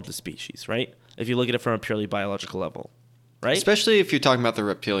prolong the species, right? If you look at it from a purely biological level, right? Especially if you're talking about the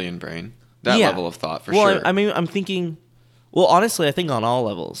reptilian brain, that level of thought for sure. Well, I mean, I'm thinking, well, honestly, I think on all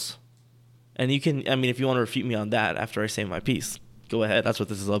levels. And you can, I mean, if you want to refute me on that after I say my piece, go ahead. That's what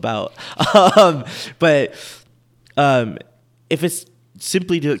this is about. But if it's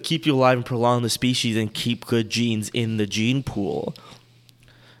simply to keep you alive and prolong the species and keep good genes in the gene pool,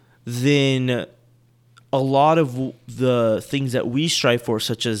 then a lot of the things that we strive for,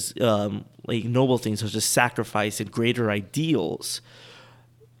 such as like noble things, such as sacrifice and greater ideals,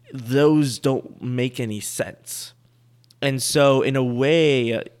 those don't make any sense. And so in a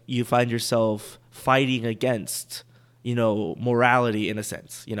way, you find yourself fighting against, morality in a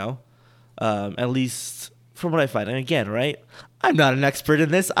sense, at least from what I find. And again, right, I'm not an expert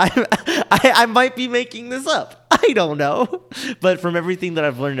in this. I might be making this up. I don't know. But from everything that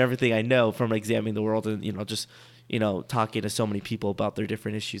I've learned, everything I know from examining the world and, just, talking to so many people about their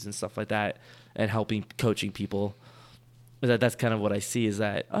different issues and stuff like that and coaching people, that's kind of what I see is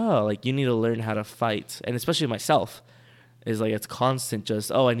that, like you need to learn how to fight. And especially myself. Is like it's constant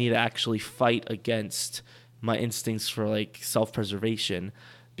just, I need to actually fight against my instincts for like self-preservation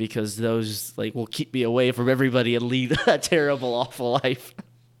because those like will keep me away from everybody and lead a terrible, awful life.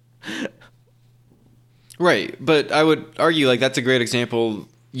 Right, but I would argue like that's a great example.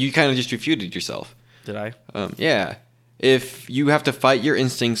 You kind of just refuted yourself. Did I? Yeah. If you have to fight your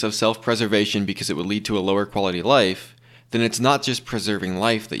instincts of self-preservation because it would lead to a lower quality life, then it's not just preserving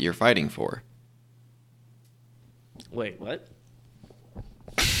life that you're fighting for. Wait, what?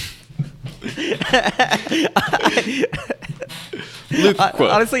 Luke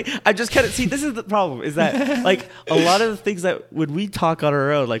quote. Honestly, I just kind of see this is the problem is that like a lot of the things that when we talk on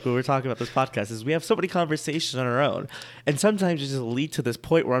our own, like when we're talking about this podcast, is we have so many conversations on our own, and sometimes it just lead to this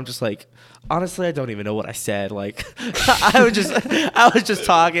point where I'm just like, honestly, I don't even know what I said. Like, I was just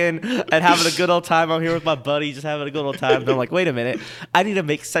talking and having a good old time. I'm here with my buddy, just having a good old time. And I'm like, wait a minute, I need to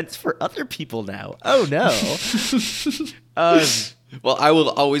make sense for other people now. Oh no. Well, I will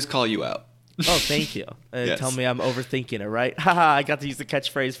always call you out. Oh, thank you. Yes. Tell me I'm overthinking it, right? Haha, I got to use the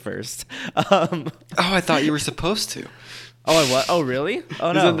catchphrase first. I thought you were supposed to. Oh, I what? Oh, really?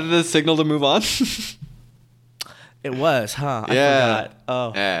 Oh, no. Isn't that the signal to move on? It was, huh? I Yeah. forgot.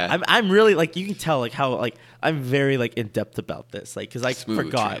 Oh, Yeah. I'm really like you can tell like how like I'm very like in depth about this like because I Smooth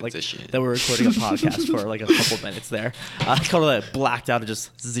forgot transition. like that we're recording a podcast for like a couple minutes there. I kind of like blacked out and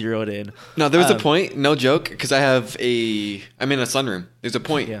just zeroed in. No, there was a point, no joke, because I'm in a sunroom. There's a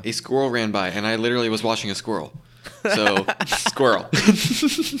point, Yeah. a squirrel ran by, and I literally was watching a squirrel. So, squirrel.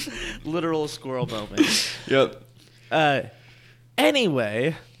 Literal squirrel moment. Yep.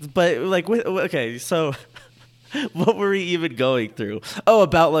 Anyway, but like okay, so. What were we even going through? Oh,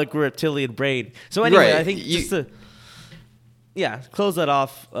 about like reptilian brain. So anyway, Right. I think just to close that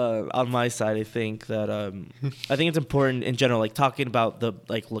off on my side, I think that I think it's important in general, like talking about the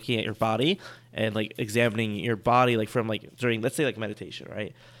like looking at your body and like examining your body, like from like during let's say like meditation,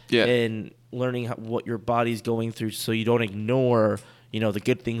 right? Yeah. And learning what your body's going through, so you don't ignore the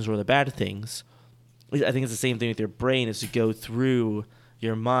good things or the bad things. I think it's the same thing with your brain, is to go through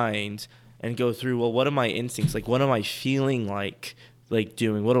your mind. And go through, well, what are my instincts? Like, what am I feeling like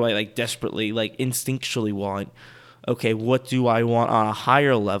doing? What do I like desperately, like instinctually want? Okay, what do I want on a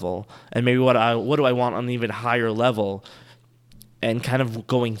higher level? And maybe what do I want on an even higher level? And kind of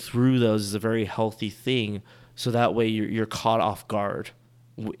going through those is a very healthy thing. So that way you're caught off guard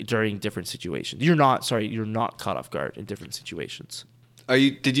during different situations. You're not caught off guard in different situations.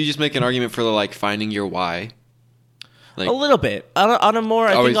 Did you just make an argument for like finding your why? Like, a little bit on a more.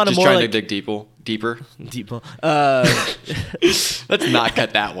 I think on a more trying like to dig deeper. deeper. Let's not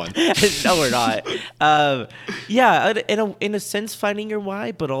cut that one. No, we're not. Yeah, in a sense, finding your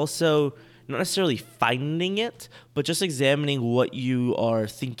why, but also not necessarily finding it, but just examining what you are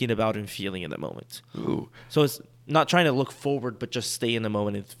thinking about and feeling in the moment. Ooh. So it's not trying to look forward, but just stay in the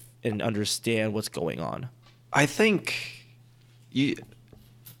moment and understand what's going on. I think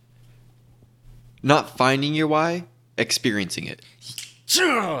not finding your why, experiencing it.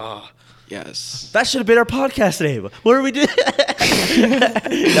 Yes. That should have been our podcast name. What are we doing?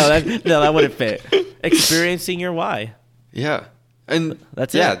 No, that wouldn't fit. Experiencing your why. Yeah. And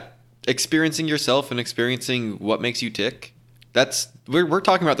that's yeah, it. Experiencing yourself and experiencing what makes you tick. we're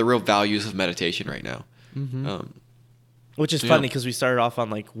talking about the real values of meditation right now. Which is funny because we started off on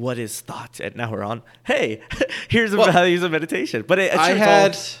like what is thought, and now we're on hey, here's the values of meditation. But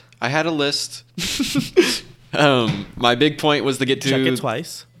I had a list. My big point was to get to check it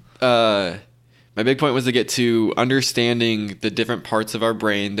twice. My big point was to get to understanding the different parts of our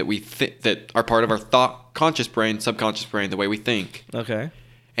brain that are part of our conscious brain, subconscious brain, the way we think. Okay.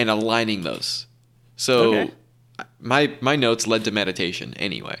 And aligning those. So my notes led to meditation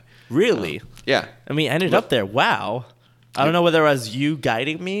anyway. Really? Yeah. I mean, I ended up there. Wow. I don't know whether it was you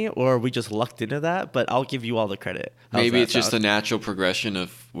guiding me or we just lucked into that, but I'll give you all the credit. Maybe it's just a natural progression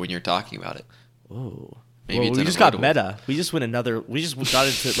of when you're talking about it. Ooh. Maybe we just got meta. We just got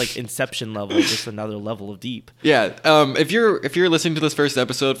into like Inception level, just another level of deep. Yeah. If you're listening to this first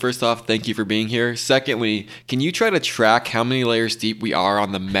episode, first off, thank you for being here. Secondly, can you try to track how many layers deep we are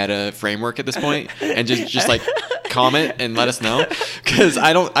on the meta framework at this point, and just like comment and let us know? Because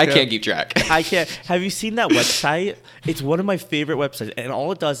I can't keep track. I can't. Have you seen that website? It's one of my favorite websites, and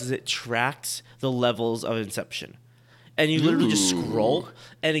all it does is it tracks the levels of Inception. And you literally just scroll,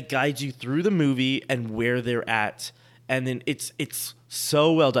 and it guides you through the movie and where they're at. And then it's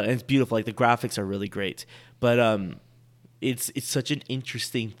so well done. And it's beautiful. Like, the graphics are really great. But it's such an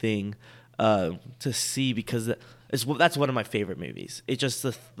interesting thing to see because that's one of my favorite movies. It's just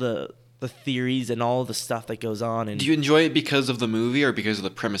the theories and all the stuff that goes on. And do you enjoy it because of the movie or because of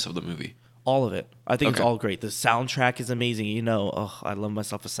the premise of the movie? All of it. I think it's all great. The soundtrack is amazing. I love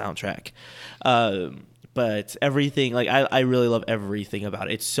myself a soundtrack. But everything, like I really love everything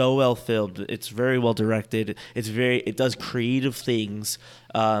about it. It's so well filmed. It's very well directed. It does creative things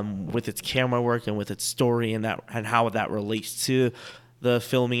with its camera work and with its story and how that relates to the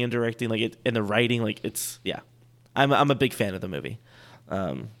filming and directing, like and the writing. Like I'm a big fan of the movie.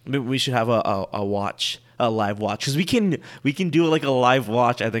 We should have a live watch because we can do like a live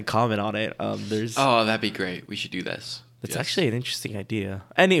watch and then comment on it. That'd be great. We should do this. That's actually an interesting idea.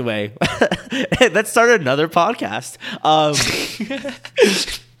 Anyway, let's start another podcast.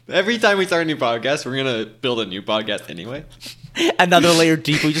 Every time we start a new podcast, we're gonna build a new podcast anyway. Another layer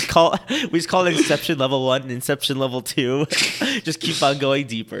deep. We just call it Inception Level 1 and Inception Level 2. Just keep on going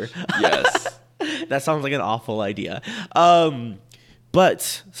deeper. Yes. That sounds like an awful idea.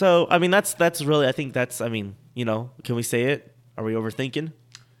 But so I mean that's really can we say it? Are we overthinking?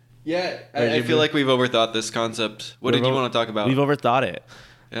 Yeah, I feel like we've overthought this concept. What did you want to talk about? We've overthought it.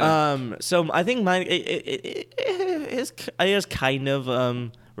 Yeah. So I think mine it is kind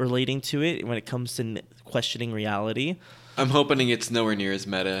of relating to it when it comes to questioning reality. I'm hoping it's nowhere near as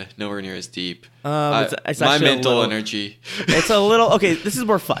meta, nowhere near as deep. It's my mental energy. It's a little okay. This is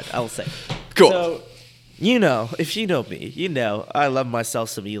more fun, I'll say. Cool. So, if you know me, I love myself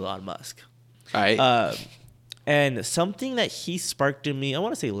some Elon Musk. All right. And something that he sparked in me, I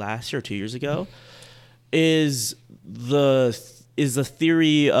want to say last year or 2 years ago, is the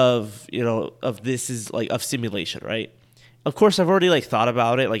theory of of simulation, right? Of course, I've already thought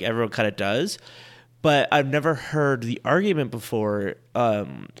about it, like everyone kind of does, but I've never heard the argument before.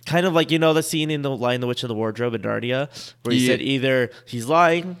 Kind of like the scene in The Lion, the Witch, and the Wardrobe in Narnia, where he said either he's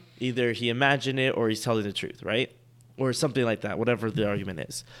lying, either he imagined it, or he's telling the truth, right? Or something like that, whatever the argument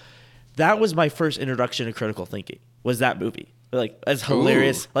is. That was my first introduction to critical thinking. Was that movie? As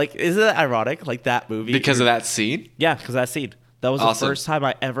hilarious. Ooh. Isn't that ironic? That movie because of that scene. Yeah, because of that scene. That was awesome. The first time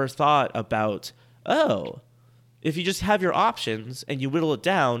I ever thought about. If you just have your options and you whittle it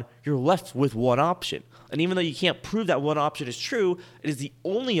down, you're left with one option. And even though you can't prove that one option is true, it is the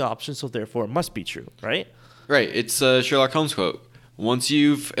only option, so therefore it must be true, right? Right. It's a Sherlock Holmes quote. Once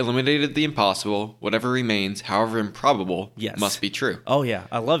you've eliminated the impossible, whatever remains, however improbable, must be true. Oh yeah,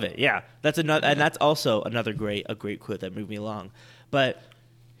 I love it. Yeah, that's another, and that's also a great quote that moved me along. But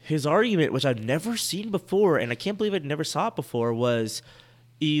his argument, which I've never seen before, and I can't believe I never saw it before, was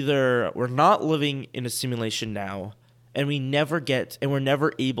either we're not living in a simulation now, and we're never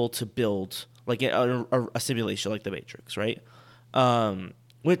able to build a simulation like the Matrix, right?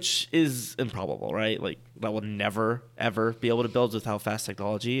 Which is improbable, right? That will never, ever be able to build with how fast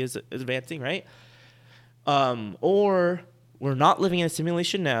technology is advancing, right? Or we're not living in a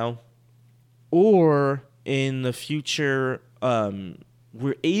simulation now, or in the future,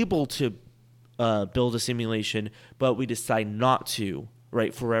 we're able to build a simulation, but we decide not to,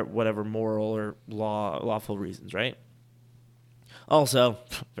 right? For whatever moral or lawful reasons, right? Also,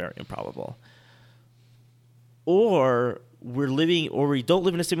 very improbable. Or we don't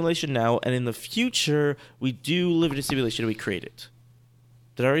live in a simulation now, and in the future, we do live in a simulation and we create it.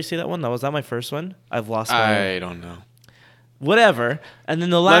 Did I already say that one? Was that my first one? I've lost I don't know. Whatever. And then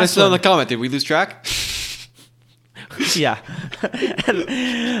the last one. Let us know in the comment. Did we lose track? Yeah.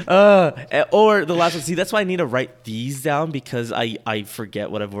 Or the last one. See, that's why I need to write these down because I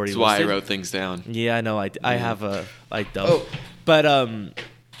forget what I've already That's why I listed. wrote things down. Yeah, I know. I have a... I don't. Oh. But,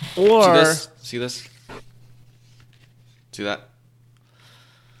 or... See this? See that?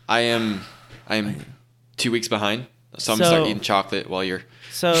 I am 2 weeks behind, so I'm gonna start eating chocolate while you're...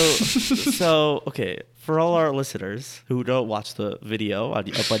 So okay, for all our listeners who don't watch the video up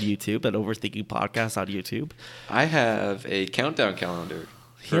on YouTube and Overthinking Podcast on YouTube, I have a countdown calendar.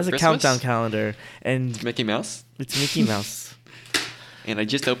 He has a countdown calendar, and Mickey Mouse. It's Mickey Mouse. And I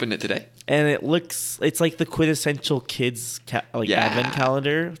just opened it today. And it's like the quintessential kids advent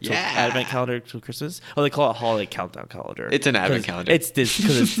calendar. Advent calendar to Christmas. Oh, they call it holiday countdown calendar. It's an advent calendar. It's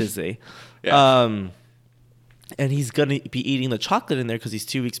because it's Disney. Yeah. And he's going to be eating the chocolate in there because he's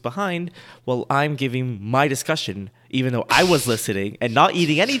 2 weeks behind while I'm giving my discussion, even though I was listening and not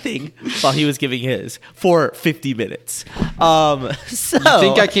eating anything while he was giving his for 50 minutes. So you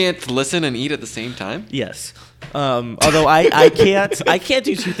think I can't listen and eat at the same time? Yes. Although I can't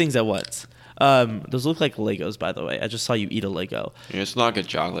do two things at once. Those look like Legos, by the way. I just saw you eat a Lego. Yeah, it's not good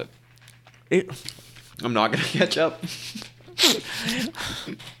chocolate. I'm not going to catch up.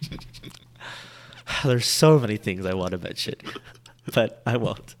 There's so many things I want to mention, but I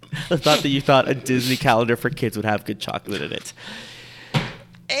won't. I thought that you thought a Disney calendar for kids would have good chocolate in it.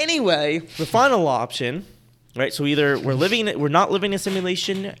 Anyway, the final option, right? So either we're not living a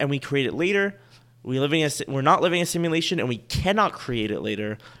simulation and we create it later. We're not living a simulation and we cannot create it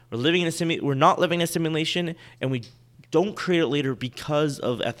later. We're not living a simulation and we don't create it later because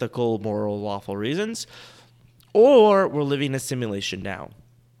of ethical, moral, lawful reasons. Or we're living a simulation now.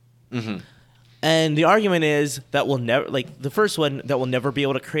 Mm-hmm. And the argument is that we'll never, the first one, that we'll never be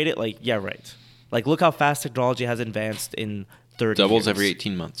able to create it. Yeah, right. Look how fast technology has advanced in 30 Doubles years. every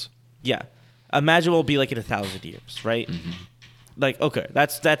 18 months. Yeah. Imagine what will be in 1,000 years, right? Mm-hmm. Okay,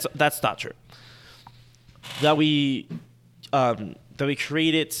 that's not true. That we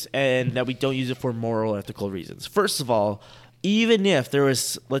create it and that we don't use it for moral or ethical reasons. First of all, even if there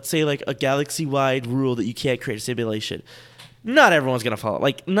was, let's say, a galaxy-wide rule that you can't create a simulation, not everyone's gonna follow.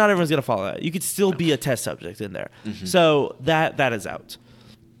 Not everyone's gonna follow that. You could still be a test subject in there. Mm-hmm. So that is out.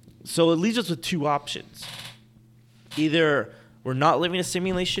 So it leaves us with two options. Either we're not living a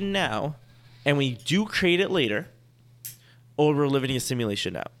simulation now, and we do create it later, or we're living in a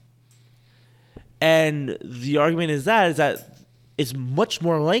simulation now. And the argument is that it's much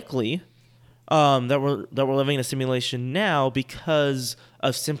more likely that we're living in a simulation now because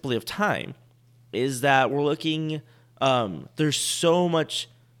of simply of time. Is that we're looking. There's so much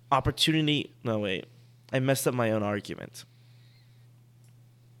opportunity. No, wait. I messed up my own argument.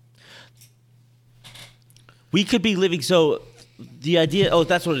 We could be living. So the idea. Oh,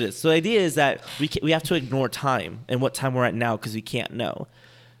 that's what it is. So the idea is that we have to ignore time and what time we're at now because we can't know.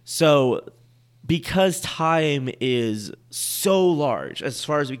 So because time is so large, as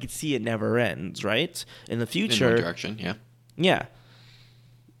far as we can see, it never ends. Right? In the future. In one direction, yeah. Yeah.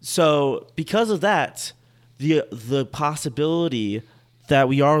 So because of that. The possibility that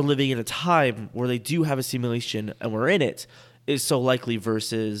we are living in a time where they do have a simulation and we're in it is so likely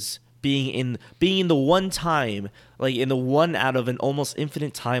versus being in the one time, in the one out of an almost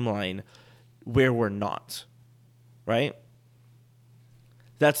infinite timeline where we're not. Right?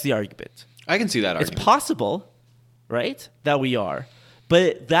 That's the argument. I can see that argument. It's possible, right, that we are.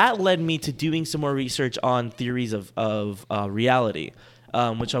 But that led me to doing some more research on theories of reality.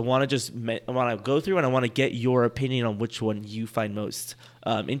 Which I want to go through, and I want to get your opinion on which one you find most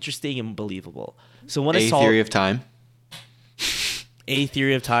interesting and believable. So when theory of time. A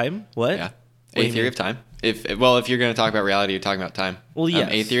theory of time? What? Yeah. A theory of time. If you're going to talk about reality, you're talking about time. Well, yes.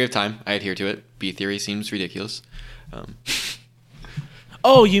 A theory of time. I adhere to it. B theory seems ridiculous.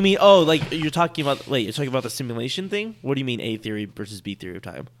 Oh, you mean you're talking about the simulation thing? What do you mean A theory versus B theory of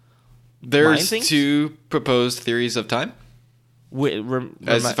time? There's two proposed theories of time.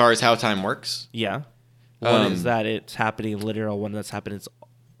 As far as how time works. Yeah. One is that it's happening literal, one that's happening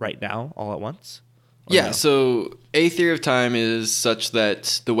right now, all at once. Yeah, no? So A theory of time is such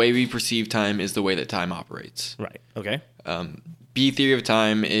that the way we perceive time is the way that time operates. Right, okay. B theory of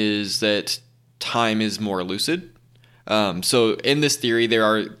time is that time is more lucid. So in this theory,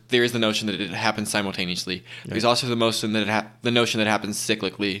 there is the notion that it happens simultaneously. Right. There's also the notion that it happens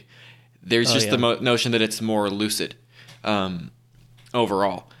cyclically. There's the notion that it's more lucid.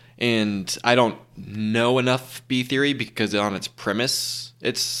 Overall. And I don't know enough B theory because on its premise,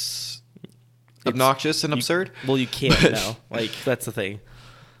 it's obnoxious and absurd. Well, you can't know. That's the thing.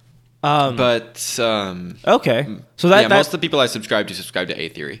 Okay. So most of the people I subscribe to A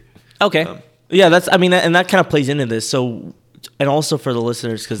theory. Okay. Yeah, and that kind of plays into this. So, and also for the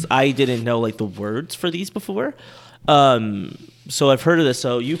listeners, because I didn't know like the words for these before. So I've heard of this.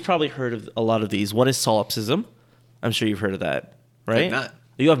 So you've probably heard of a lot of these. What is solipsism? I'm sure you've heard of that, right? I've not.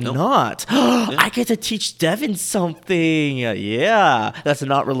 You have not. I get to teach Devin something. Yeah, that's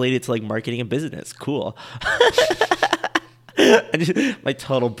not related to like marketing and business. Cool. My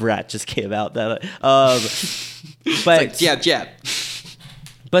total brat just came out. That, but like, jab.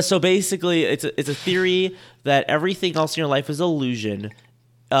 But so basically, it's a theory that everything else in your life is illusion,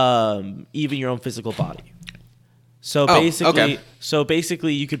 even your own physical body. So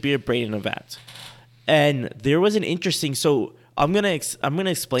basically, you could be a brain in a vat. And there was an interesting. So I'm gonna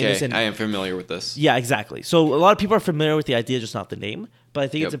explain this. I am familiar with this. Yeah, exactly. So a lot of people are familiar with the idea, just not the name. But I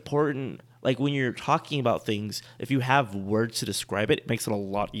think it's important. Like when you're talking about things, if you have words to describe it, it makes it a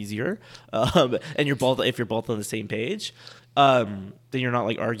lot easier. And if you're both on the same page, then you're not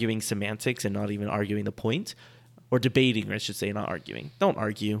like arguing semantics and not even arguing the point, or debating, I should say, not arguing. Don't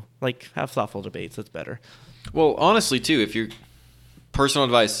argue. Like have thoughtful debates. That's better. Well, honestly, too, if you're personal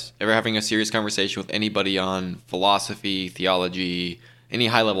advice, ever having a serious conversation with anybody on philosophy, theology, any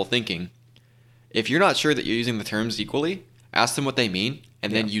high level thinking, if you're not sure that you're using the terms equally, ask them what they mean.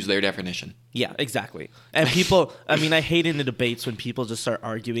 And then use their definition. Yeah, exactly. And people, I hate in the debates when people just start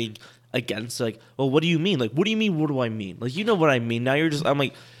arguing against, like, well, what do you mean? Like, what do you mean? What do I mean? Like, you know what I mean. Now I'm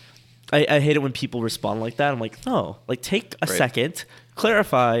like, I hate it when people respond like that. I'm like, no, like, take a second,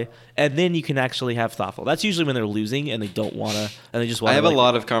 clarify, and then you can actually have thoughtful. That's usually when they're losing and they don't want to, and they just want to. I have a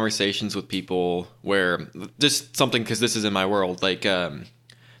lot of conversations with people where, just something, because this is in my world, like,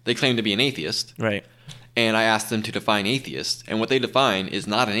 they claim to be an atheist. Right. And I asked them to define atheist, and what they define is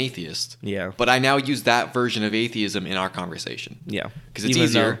not an atheist. Yeah. But I now use that version of atheism in our conversation. Yeah. Because it's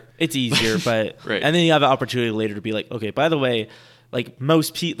easier. It's easier, but right. And then you have an opportunity later to be like, okay, by the way, like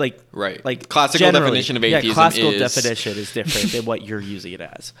most people, like classical definition of atheism classical definition is different than what you're using it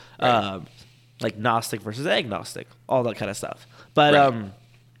as. Right. Like Gnostic versus agnostic, all that kind of stuff. But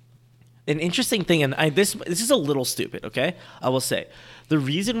an interesting thing, and this is a little stupid, okay? I will say. The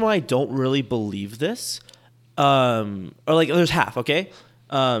reason why I don't really believe this, or like there's half, okay?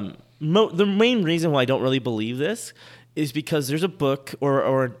 The main reason why I don't really believe this is because there's a book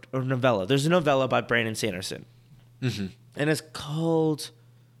or novella. There's a novella by Brandon Sanderson. Mm-hmm. And it's called,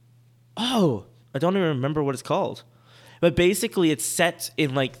 I don't even remember what it's called. But basically it's set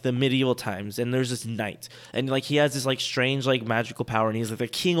in like the medieval times, and there's this knight, and like he has this like strange like magical power, and he's like the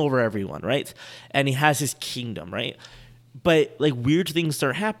king over everyone, right? And he has his kingdom, right? But like weird things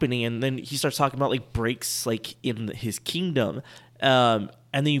start happening, and then he starts talking about like breaks like in his kingdom, and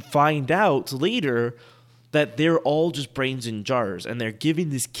then you find out later that they're all just brains in jars, and they're giving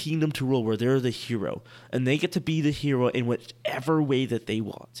this kingdom to rule where they're the hero, and they get to be the hero in whichever way that they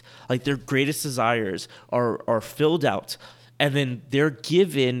want. Like their greatest desires are filled out, and then they're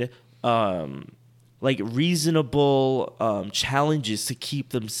given like reasonable challenges to keep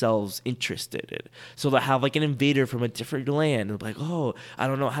themselves interested in. So they'll have like an invader from a different land, and like, oh, I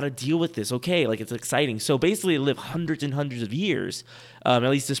don't know how to deal with this. Okay, like it's exciting. So basically, they live hundreds and hundreds of years. At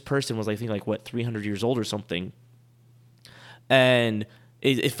least this person was, I think, like 300 years old or something. And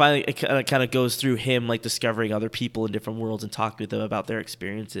it finally kind of goes through him like discovering other people in different worlds and talking with them about their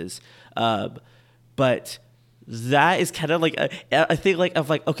experiences. But that is kind of like I think like of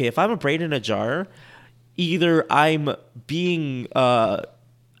like, okay, if I'm a brain in a jar, either I'm being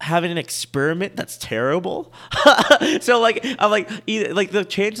having an experiment that's terrible. So like I'm like either, like the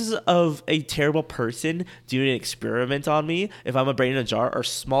chances of a terrible person doing an experiment on me if I'm a brain in a jar are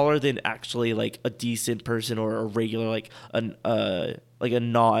smaller than actually like a decent person or a regular like a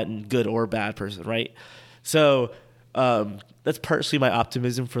not good or bad person, right? So that's partially my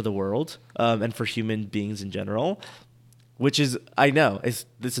optimism for the world and for human beings in general. Which is, I know, it's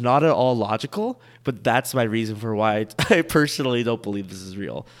not at all logical, but that's my reason for why I personally don't believe this is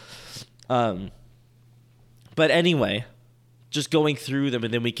real. But anyway, just going through them,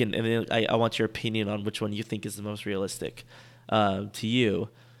 and then I want your opinion on which one you think is the most realistic to you.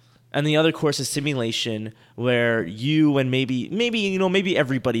 And the other course is simulation, where you and maybe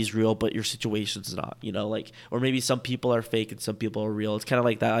everybody's real, but your situation's not, like, or maybe some people are fake and some people are real. It's kind of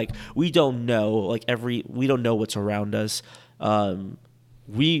like that. Like we don't know, we don't know what's around us.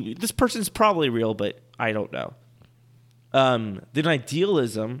 This person's probably real, but I don't know. Then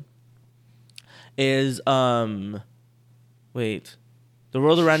idealism is, the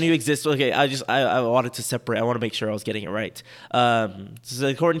world around you exists. Okay, I wanted to separate. I want to make sure I was getting it right. So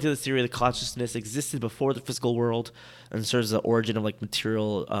according to this theory, the consciousness existed before the physical world and serves as the origin of like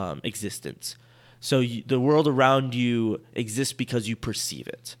material existence. So the world around you exists because you perceive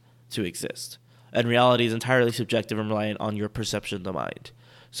it. to exist. And reality is entirely subjective and reliant on your perception of the mind.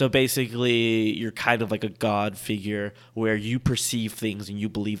 So basically, you're kind of like a God figure where you perceive things and you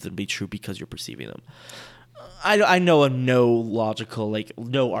believe them to be true because you're perceiving them. I know of no logical, like,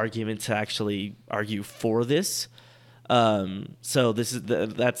 no argument to actually argue for this. So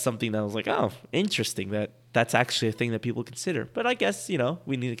that's something that I was like, oh, interesting. That's actually a thing that people consider. But I guess,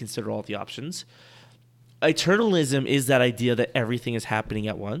 we need to consider all the options. Eternalism is that idea that everything is happening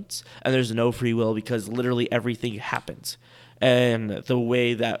at once and there's no free will because literally everything happens. And the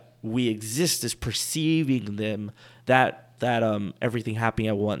way that we exist is perceiving that everything happening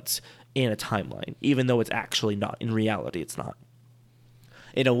at once in a timeline, even though it's actually not. In reality, it's not.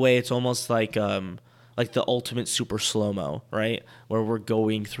 In a way, it's almost like the ultimate super slow-mo, right? Where we're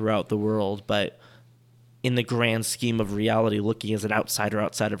going throughout the world, but in the grand scheme of reality, looking as an outsider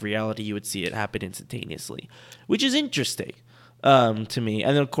outside of reality, you would see it happen instantaneously, which is interesting to me.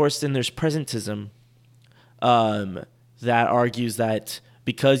 And then, of course, then there's presentism that argues that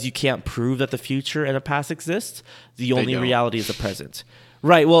because you can't prove that the future and the past exist, the only reality is the present.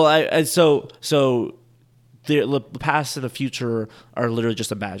 Right. Well, so the past and the future are literally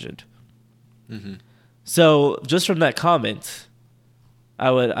just imagined. Mm-hmm. So just from that comment,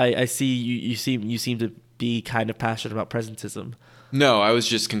 I see you seem to be kind of passionate about presentism. No, I was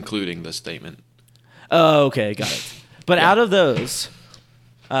just concluding the statement. Oh, okay, got it. But out of those,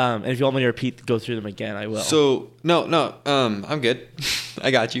 and if you want me to go through them again, I will. So no, I'm good.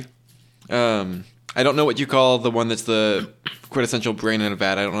 I got you. I don't know what you call the one that's the quintessential brain in a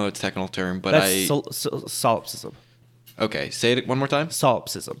vat. I don't know its technical term, but that's solipsism. Okay, say it one more time.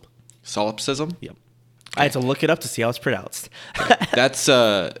 Solipsism. Solipsism? Yep. Okay. I had to look it up to see how it's pronounced. That's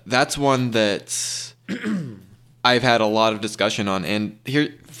one that I've had a lot of discussion on, and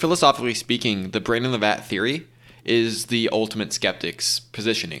here, philosophically speaking, the brain in the vat theory is the ultimate skeptic's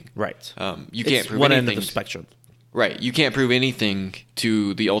positioning. Right. You can't prove one anything. End of the spectrum. Right. You can't prove anything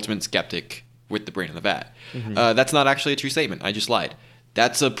to the ultimate skeptic with the brain in the vat. Mm-hmm. That's not actually a true statement. I just lied.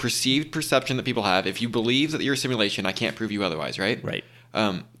 That's a perceived perception that people have. If you believe that you're a simulation, I can't prove you otherwise, right? Right.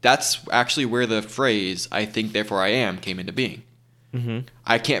 That's actually where the phrase "I think, therefore I am" came into being. Mm-hmm.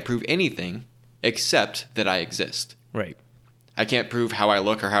 I can't prove anything except that I exist. Right. I can't prove how I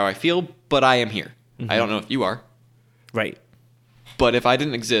look or how I feel, but I am here. Mm-hmm. I don't know if you are. Right. But if I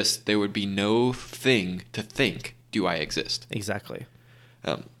didn't exist, there would be no thing to think, do I exist? Exactly.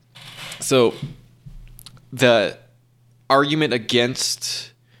 So the argument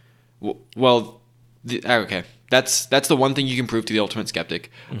against, okay, that's the one thing you can prove to the ultimate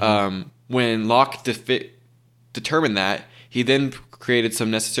skeptic. Mm-hmm. When Locke determined that, he then created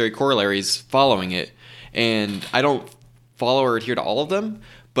some necessary corollaries following it. And I don't follow or adhere to all of them,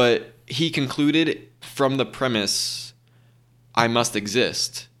 but he concluded from the premise, I must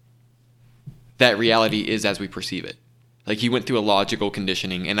exist, that reality is as we perceive it. Like, he went through a logical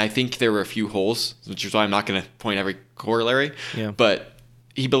conditioning, and I think there were a few holes, which is why I'm not going to point every corollary. Yeah. But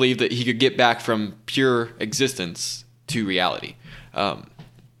he believed that he could get back from pure existence to reality.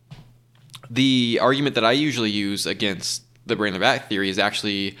 The argument that I usually use against the brain in the vat theory is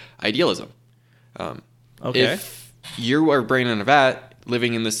actually idealism. Okay. If you are a brain in a vat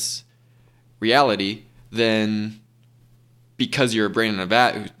living in this reality, then because you're a brain in a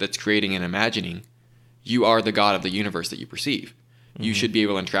vat that's creating and imagining, you are the god of the universe that you perceive. Mm-hmm. You should be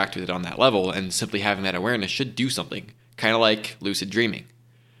able to interact with it on that level, and simply having that awareness should do something, kind of like lucid dreaming.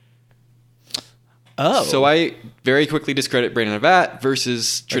 Oh. So I very quickly discredit brain in a vat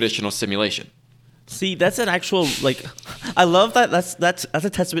versus traditional simulation. See, that's an actual, like, I love that. That's a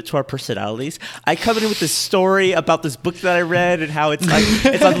testament to our personalities. I come in with this story about this book that I read and how it's like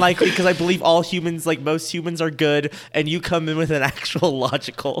it's unlikely because I believe all humans, like most humans, are good, and you come in with an actual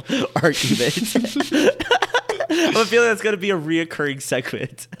logical argument. I'm feeling that's going to be a reoccurring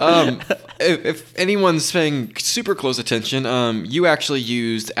segment. If anyone's paying super close attention, you actually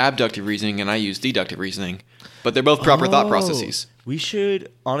used abductive reasoning and I used deductive reasoning, but they're both proper thought processes. We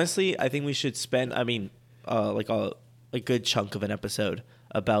should, honestly, I think we should spend, like a good chunk of an episode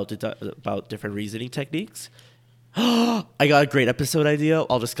about different reasoning techniques. I got a great episode idea.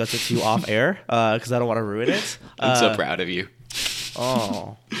 I'll discuss it to you off air because I don't want to ruin it. I'm so proud of you.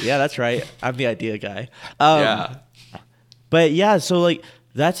 Oh, yeah, that's right. I'm the idea guy. Yeah. But yeah, so like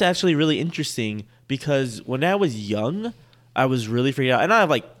that's actually really interesting because when I was young, I was really freaked out. And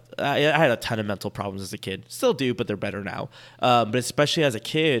I had a ton of mental problems as a kid. Still do, but they're better now. But especially as a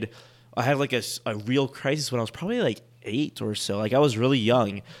kid, I had like a real crisis when I was probably like 8 or so. Like I was really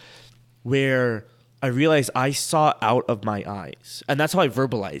young where I realized I saw out of my eyes. And that's how I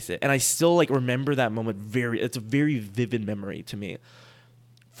verbalized it. And I still like remember that moment it's a very vivid memory to me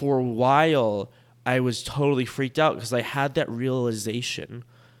for a while, I was totally freaked out because I had that realization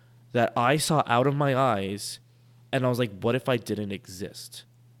that I saw out of my eyes, and I was like, what if I didn't exist?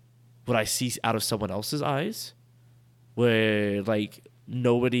 Would I see out of someone else's eyes? Where, like,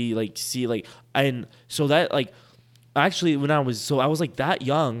 nobody, like, see, like, and so that, like, actually, I was, like, that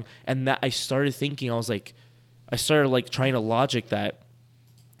young, and that I started thinking, I started, like, trying to logic that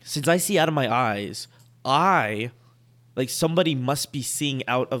since I see out of my eyes, like, somebody must be seeing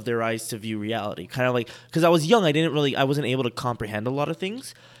out of their eyes to view reality. Kind of like, because I was young, I wasn't able to comprehend a lot of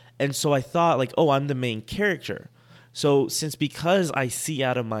things. And so I thought, like, oh, I'm the main character. So because I see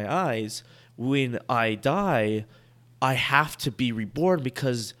out of my eyes, when I die, I have to be reborn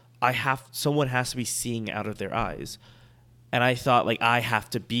because someone has to be seeing out of their eyes. And I thought, like, I have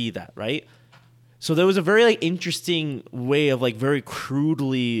to be that, right? So there was a very, like, interesting way of, like, very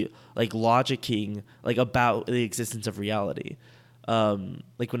crudely, like, logicking, like, about the existence of reality.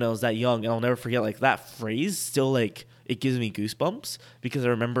 Like, when I was that young, and I'll never forget, like, that phrase still, like, it gives me goosebumps because I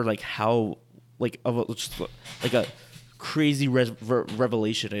remember, like, how, like, like a crazy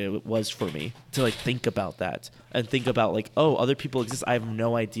revelation it was for me to, like, think about that and think about, like, oh, other people exist. I have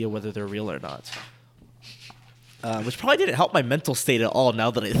no idea whether they're real or not. Which probably didn't help my mental state at all now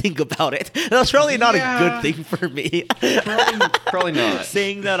that I think about it. That's probably not a good thing for me. Probably not.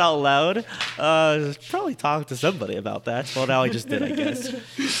 Saying that out loud. Probably talk to somebody about that. Well, now I just did, I guess.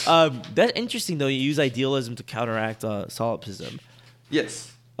 That's interesting, though. You use idealism to counteract solipsism.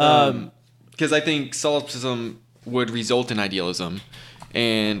 Yes. Because I think solipsism would result in idealism.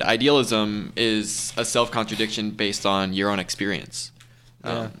 And idealism is a self-contradiction based on your own experience.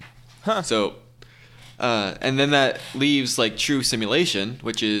 So... and then that leaves, like, true simulation,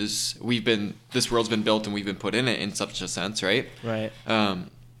 which is this world's been built and we've been put in it in such a sense, right? Right.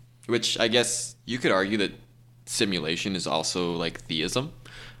 Which I guess you could argue that simulation is also, like, theism.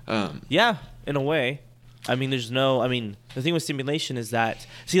 Yeah, in a way. I mean, the thing with simulation is that,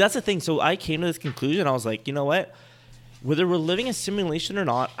 see, that's the thing. So I came to this conclusion. I was like, you know what? Whether we're living a simulation or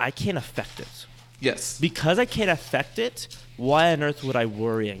not, I can't affect it. Yes. Because I can't affect it, why on earth would I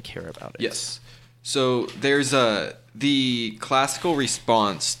worry and care about it? Yes. So there's the classical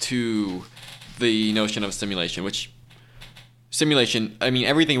response to the notion of simulation, which simulation, I mean,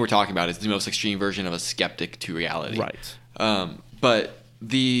 everything we're talking about is the most extreme version of a skeptic to reality. Right. But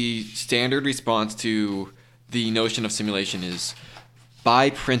the standard response to the notion of simulation is,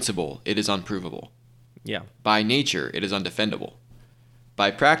 by principle, it is unprovable. Yeah. By nature, it is undefendable. By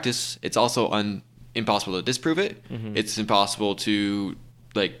practice, it's also impossible to disprove it. Mm-hmm. It's impossible to,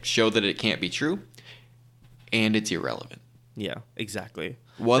 like, show that it can't be true. And it's irrelevant. Yeah, exactly.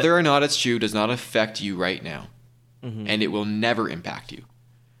 Whether or not it's true does not affect you right now. Mm-hmm. And it will never impact you.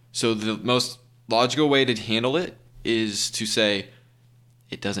 So the most logical way to handle it is to say,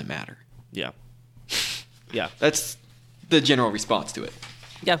 it doesn't matter. Yeah. Yeah. That's the general response to it.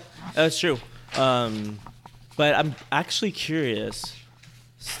 Yeah, that's true. But I'm actually curious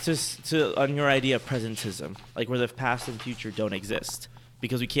to on your idea of presentism, like where the past and future don't exist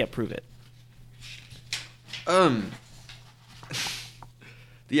because we can't prove it.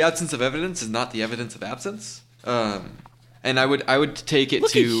 The absence of evidence is not the evidence of absence. And I would take it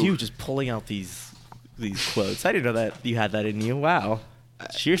Look to... Look at you just pulling out these quotes. I didn't know that you had that in you. Wow.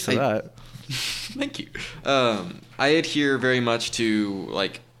 Cheers to that. Thank you. I adhere very much to,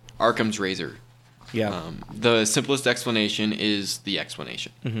 like, Occam's razor. Yeah. The simplest explanation is the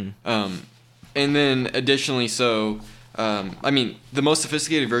explanation. Mm-hmm. And then additionally, the most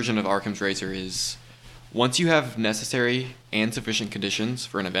sophisticated version of Occam's razor is, once you have necessary and sufficient conditions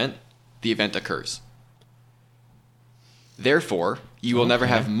for an event, the event occurs. Therefore, you will never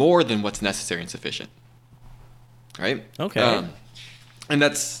have more than what's necessary and sufficient. Right? Okay. And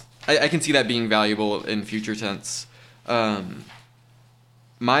that's... I can see that being valuable in future tense. My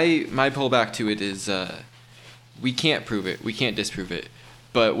pullback to it is we can't prove it, we can't disprove it,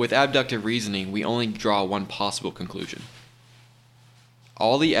 but with abductive reasoning, we only draw one possible conclusion.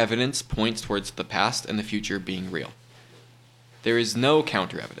 All the evidence points towards the past and the future being real. There is no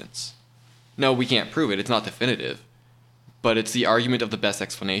counter-evidence. No, we can't prove it, it's not definitive, but it's the argument of the best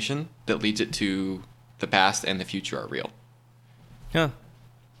explanation that leads it to the past and the future are real. Huh.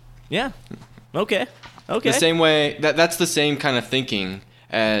 Yeah. Okay. The same way, that's the same kind of thinking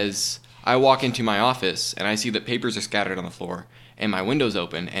as I walk into my office and I see that papers are scattered on the floor and my window's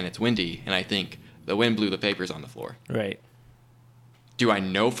open and it's windy and I think the wind blew the papers on the floor. Right. Do I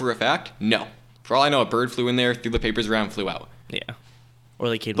know for a fact? No. For all I know, a bird flew in there, threw the papers around, flew out. Yeah. Or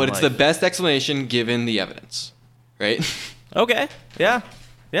they came to But life. it's the best explanation given the evidence. Right? Okay. Yeah.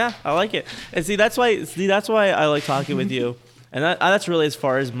 Yeah, I like it. And see that's why I like talking with you. And that's really as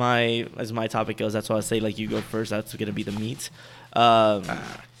far as my topic goes. That's why I say like you go first. That's gonna be the meat.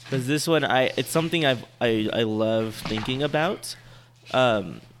 Because this one, it's something I love thinking about,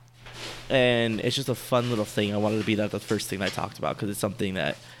 and it's just a fun little thing. I wanted to be the first thing I talked about because it's something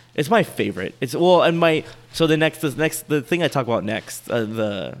that it's my favorite. The thing I talk about next,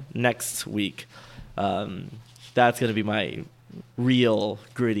 the next week, that's gonna be my real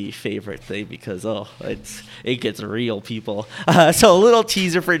gritty favorite thing because it gets real, people. So a little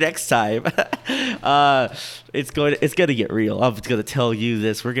teaser for next time. It's gonna get real. I'm gonna tell you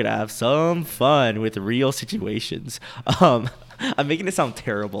this. We're gonna have some fun with real situations. I'm making it sound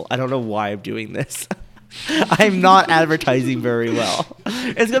terrible. I don't know why I'm doing this. I'm not advertising very well.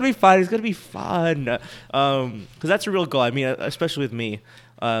 It's gonna be fun. It's gonna be fun. Because that's a real goal. I mean, especially with me.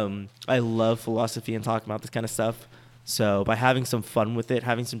 I love philosophy and talking about this kind of stuff. So by having some fun with it,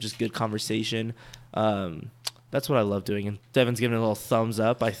 having some just good conversation, that's what I love doing. And Devin's giving a little thumbs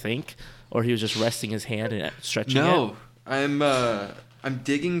up, I think, or he was just resting his hand and stretching it. No, I'm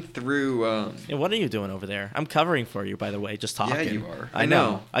digging through. Yeah, what are you doing over there? I'm covering for you, by the way, just talking. Yeah, you are. I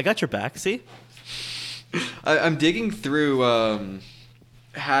know. I got your back. See? I'm digging through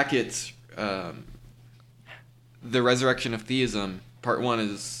Hackett's The Resurrection of Theism. Part 1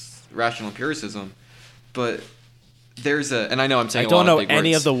 is Rational Empiricism, but there's and I know I'm saying I don't a lot know of big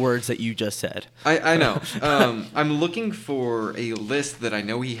any words. of the words that you just said. I know. I'm looking for a list that I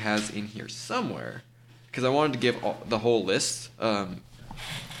know he has in here somewhere because I wanted to give the whole list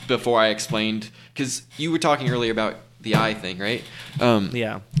before I explained, because you were talking earlier about the eye thing, right?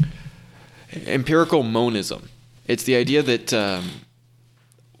 Yeah. Empirical monism. It's the idea that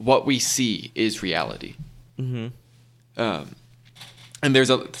what we see is reality. Mm-hmm. And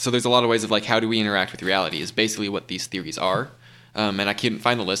there's a lot of ways of like how do we interact with reality is basically what these theories are. And I couldn't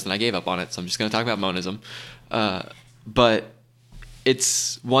find the list and I gave up on it, so I'm just going to talk about monism. But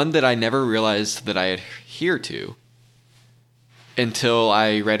it's one that I never realized that I adhere to until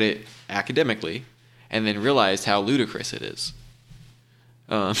I read it academically and then realized how ludicrous it is.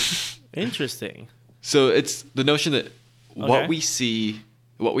 Interesting. So it's the notion that what we see,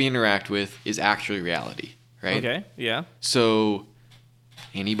 what we interact with is actually reality, right? Okay, yeah. So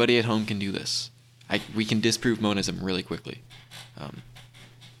anybody at home can do this. We can disprove monism really quickly.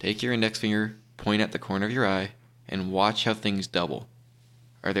 Take your index finger, point at the corner of your eye, and watch how things double.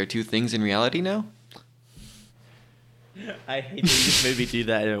 Are there two things in reality now? I hate that you just made me do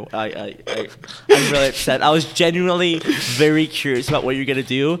that. I'm really upset. I was genuinely very curious about what you're gonna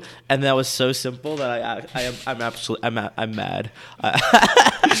do, and that was so simple that I'm mad.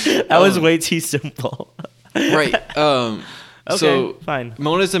 That was way too simple. Right. Okay, so fine.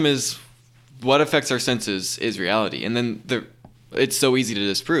 Monism is what affects our senses is reality, and then it's so easy to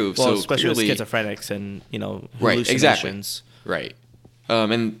disprove. Well, so especially clearly, with schizophrenics and right, hallucinations. exactly, right.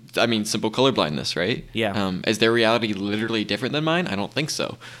 And I mean, simple colorblindness, right? Yeah. Is their reality literally different than mine? I don't think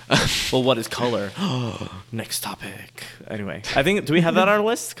so. Well, what is color? Next topic. Anyway, I think, do we have that on our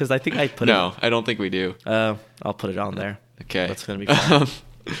list? Because I think I put it. No, I don't think we do. I'll put it on there. Okay. That's gonna be fun.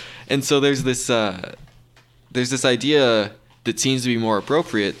 And so there's this idea that seems to be more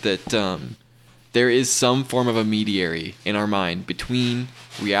appropriate that there is some form of a mediary in our mind between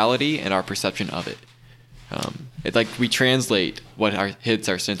reality and our perception of it. It's like we translate what hits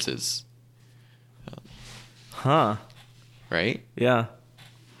our senses. Right? Yeah.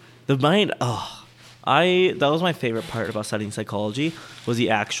 The mind. That was my favorite part about studying psychology was the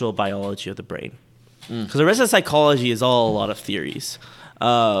actual biology of the brain. Because the rest of psychology is all a lot of theories.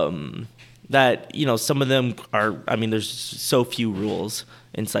 That some of them are. I mean, there's so few rules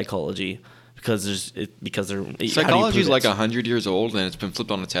in psychology. Because psychology is like 100 years old and it's been flipped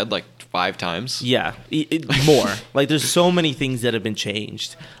on its head like 5 times. Yeah, more. Like there's so many things that have been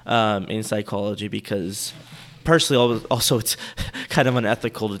changed in psychology because personally, also it's kind of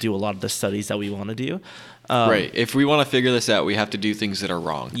unethical to do a lot of the studies that we want to do. Right. If we want to figure this out, we have to do things that are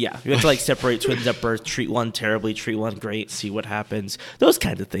wrong. Yeah. You have to separate twins at birth, treat one terribly, treat one great, see what happens. Those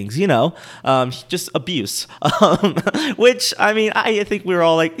kinds of things, just abuse. Which, I mean, I think we're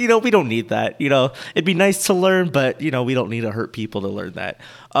all like, we don't need that. It'd be nice to learn, but, we don't need to hurt people to learn that.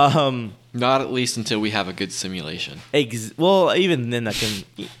 Not at least until we have a good simulation. Well, even then that can...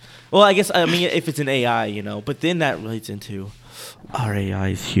 Well, I guess, if it's an AI, but then that relates into, are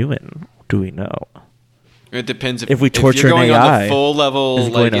AIs human? Do we know? It depends if we torture you're going an AI, on the full level. is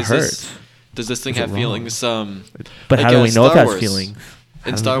it going to hurt? Does this thing have feelings? But how do we know it has feelings?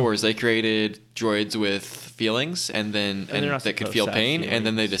 In Star Wars, they created droids with feelings, and that could feel pain, and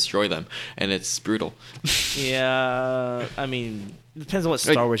then they destroy them, and it's brutal. Yeah, I mean, depends on what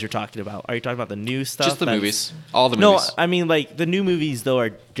Star Wars you're talking about. Are you talking about the new stuff? Just the movies. All the movies. No, I mean, like, the new movies, though,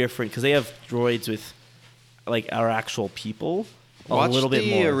 are different because they have droids with, like, our actual people Watch a little bit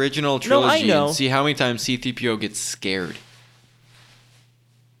more. the original trilogy know. and see how many times C-3PO gets scared.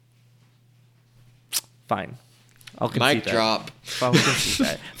 Fine. I'll concede Mic that. drop. I'll concede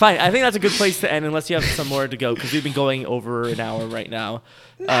that. Fine. I think that's a good place to end unless you have some more to go because we've been going over an hour right now.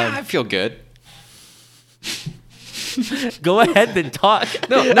 I feel good. Go ahead and talk.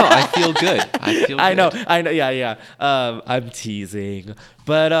 No, I feel good. I feel good. I know. Yeah. I'm teasing.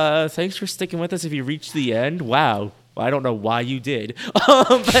 But thanks for sticking with us. If you reached the end, wow. I don't know why you did. But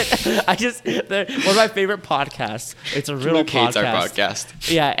they're one of my favorite podcasts. It's a riddle Luke hates podcast. our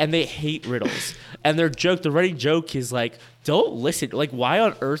podcast. Yeah, and they hate riddles. And the running joke is like, don't listen. Like, why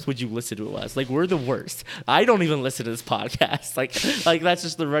on earth would you listen to us? Like, we're the worst. I don't even listen to this podcast. Like that's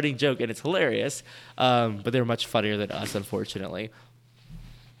just the running joke, and it's hilarious. But they're much funnier than us, unfortunately.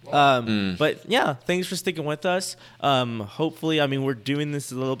 But yeah, thanks for sticking with us. Hopefully, I mean, we're doing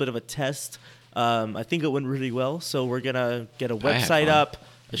this as a little bit of a test. I think it went really well, so we're gonna get a website up.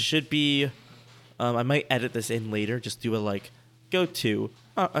 It should be. I might edit this in later. Just do a go to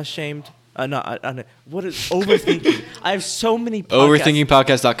ashamed. What is overthinking? I have so many podcasts.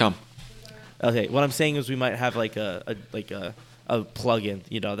 Overthinkingpodcast.com. Okay, what I'm saying is we might have like a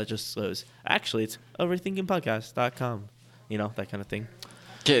plugin, that just goes. Actually, it's overthinkingpodcast.com. That kind of thing.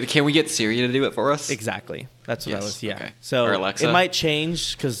 Can we get Siri to do it for us? Exactly. That's what I was. Yeah. Okay. So or Alexa. it might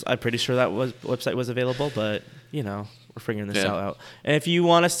change because I'm pretty sure that website was available, but we're figuring this out. And if you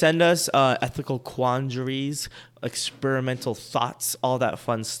want to send us ethical quandaries, experimental thoughts, all that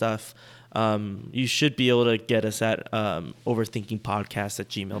fun stuff, you should be able to get us at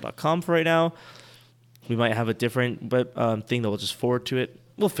overthinkingpodcast@gmail.com for right now. We might have a different thing that we'll just forward to it.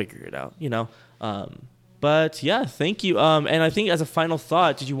 We'll figure it out, But yeah, thank you. And I think as a final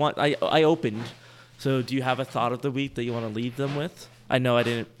thought, did you want? I opened. So do you have a thought of the week that you want to leave them with? I know I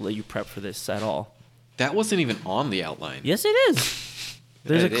didn't let you prep for this at all. That wasn't even on the outline. Yes, it is.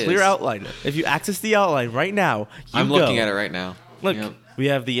 There's a clear outline. If you access the outline right now, I'm looking at it right now. Look, we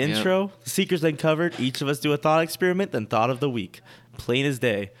have the intro, the Secrets Uncovered. Each of us do a thought experiment, then thought of the week. Plain as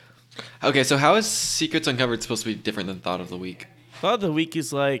day. Okay, so how is Secrets Uncovered supposed to be different than thought of the week? Thought of the week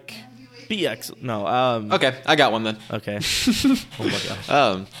is like BX. No. Okay, I got one then. Okay. Oh my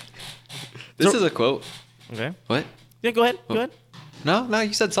gosh. This is a quote. Okay. What? Yeah, go ahead. Go ahead. No,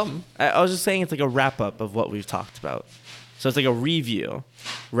 you said something. I was just saying it's like a wrap-up of what we've talked about. So it's like a review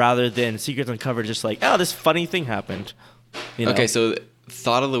rather than Secrets Uncovered, just like, oh, this funny thing happened. Okay, so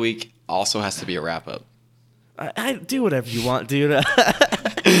thought of the week also has to be a wrap-up. I do whatever you want, dude.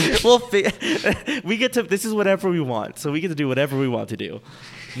 We get to, this is whatever we want, so we get to do whatever we want to do.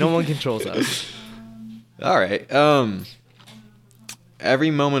 No one controls us. All right.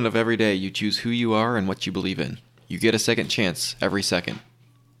 Every moment of every day, you choose who you are and what you believe in. You get a second chance every second.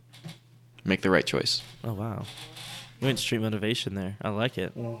 Make the right choice. Oh, wow. You went straight motivation there. I like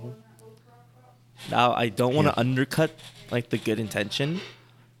it. Now, I don't want to undercut the good intention,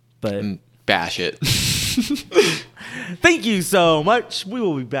 but bash it. Thank you so much. We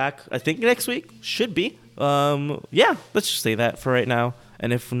will be back, I think, next week. Should be. Yeah, let's just say that for right now.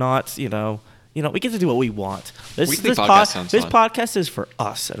 And if not, we get to do what we want. This podcast is for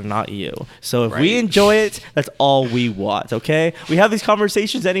us and not you. So if we enjoy it, that's all we want, okay? We have these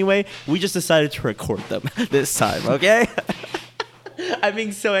conversations anyway. We just decided to record them this time, okay? I'm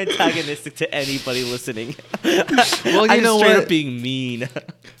being so antagonistic to anybody listening. Well, I'm straight up being mean.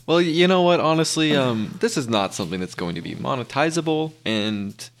 Well, you know what? Honestly, this is not something that's going to be monetizable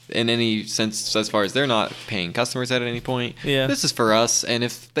and in any sense as far as they're not paying customers at any point. Yeah. This is for us, and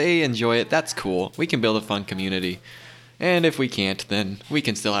if they enjoy it, that's cool. We can build a fun community. And if we can't, then we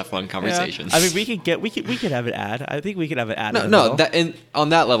can still have fun conversations. Yeah. I mean, we could have an ad. I think we could have an ad. No, on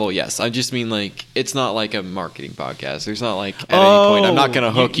that level, yes. I just mean it's not like a marketing podcast. There's not at any point I'm not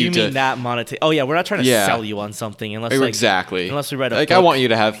gonna hook you to. You mean that monetize? Oh yeah, we're not trying to sell you on something unless exactly. Unless we write a book I want you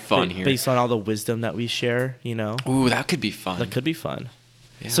to have fun here based on all the wisdom that we share. Ooh, that could be fun. That could be fun.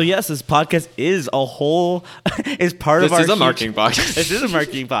 Yeah. So yes, this podcast is a whole is part of our. This is a marketing podcast. This is a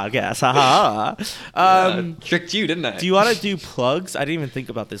marketing podcast. Haha. Tricked you, didn't I? Do you want to do plugs? I didn't even think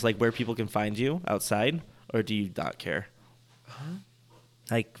about this. Like where people can find you outside, or do you not care?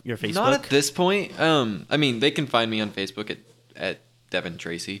 Like your Facebook? Not at this point. I mean, they can find me on Facebook at Devin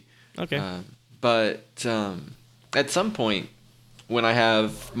Tracy. Okay. But at some point, when I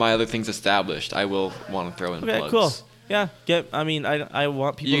have my other things established, I will want to throw in plugs. Cool. Yeah, I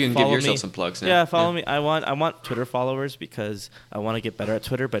want people You to can follow me. give yourself some plugs now. Yeah, follow me. I want Twitter followers because I want to get better at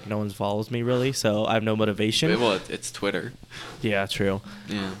Twitter, but no one follows me really, so I have no motivation. Well, it's Twitter. Yeah, true.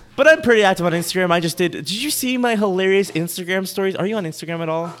 Yeah. But I'm pretty active on Instagram. Did you see my hilarious Instagram stories? Are you on Instagram at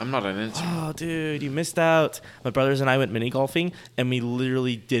all? I'm not on Instagram. Oh, dude, you missed out. My brothers and I went mini golfing, and we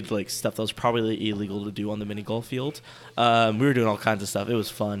literally did like stuff that was probably illegal to do on the mini golf field. We were doing all kinds of stuff. It was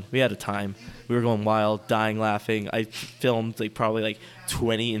fun. We had a time. We were going wild, dying laughing. I filmed probably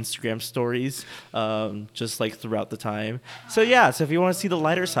 20 Instagram stories, just throughout the time. So yeah, so if you want to see the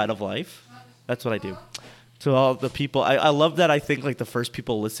lighter side of life, that's what I do. To all the people, I love that I think the first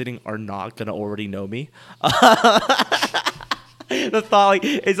people listening are not gonna already know me. The thought,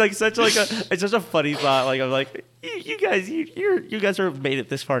 it's such a funny thought. I'm you guys are made it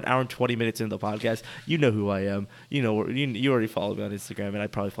this far, an hour and 20 minutes into the podcast. You know who I am. You know, you already follow me on Instagram, and I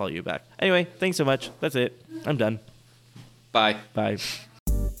probably follow you back. Anyway, thanks so much. That's it. I'm done. Bye. Bye.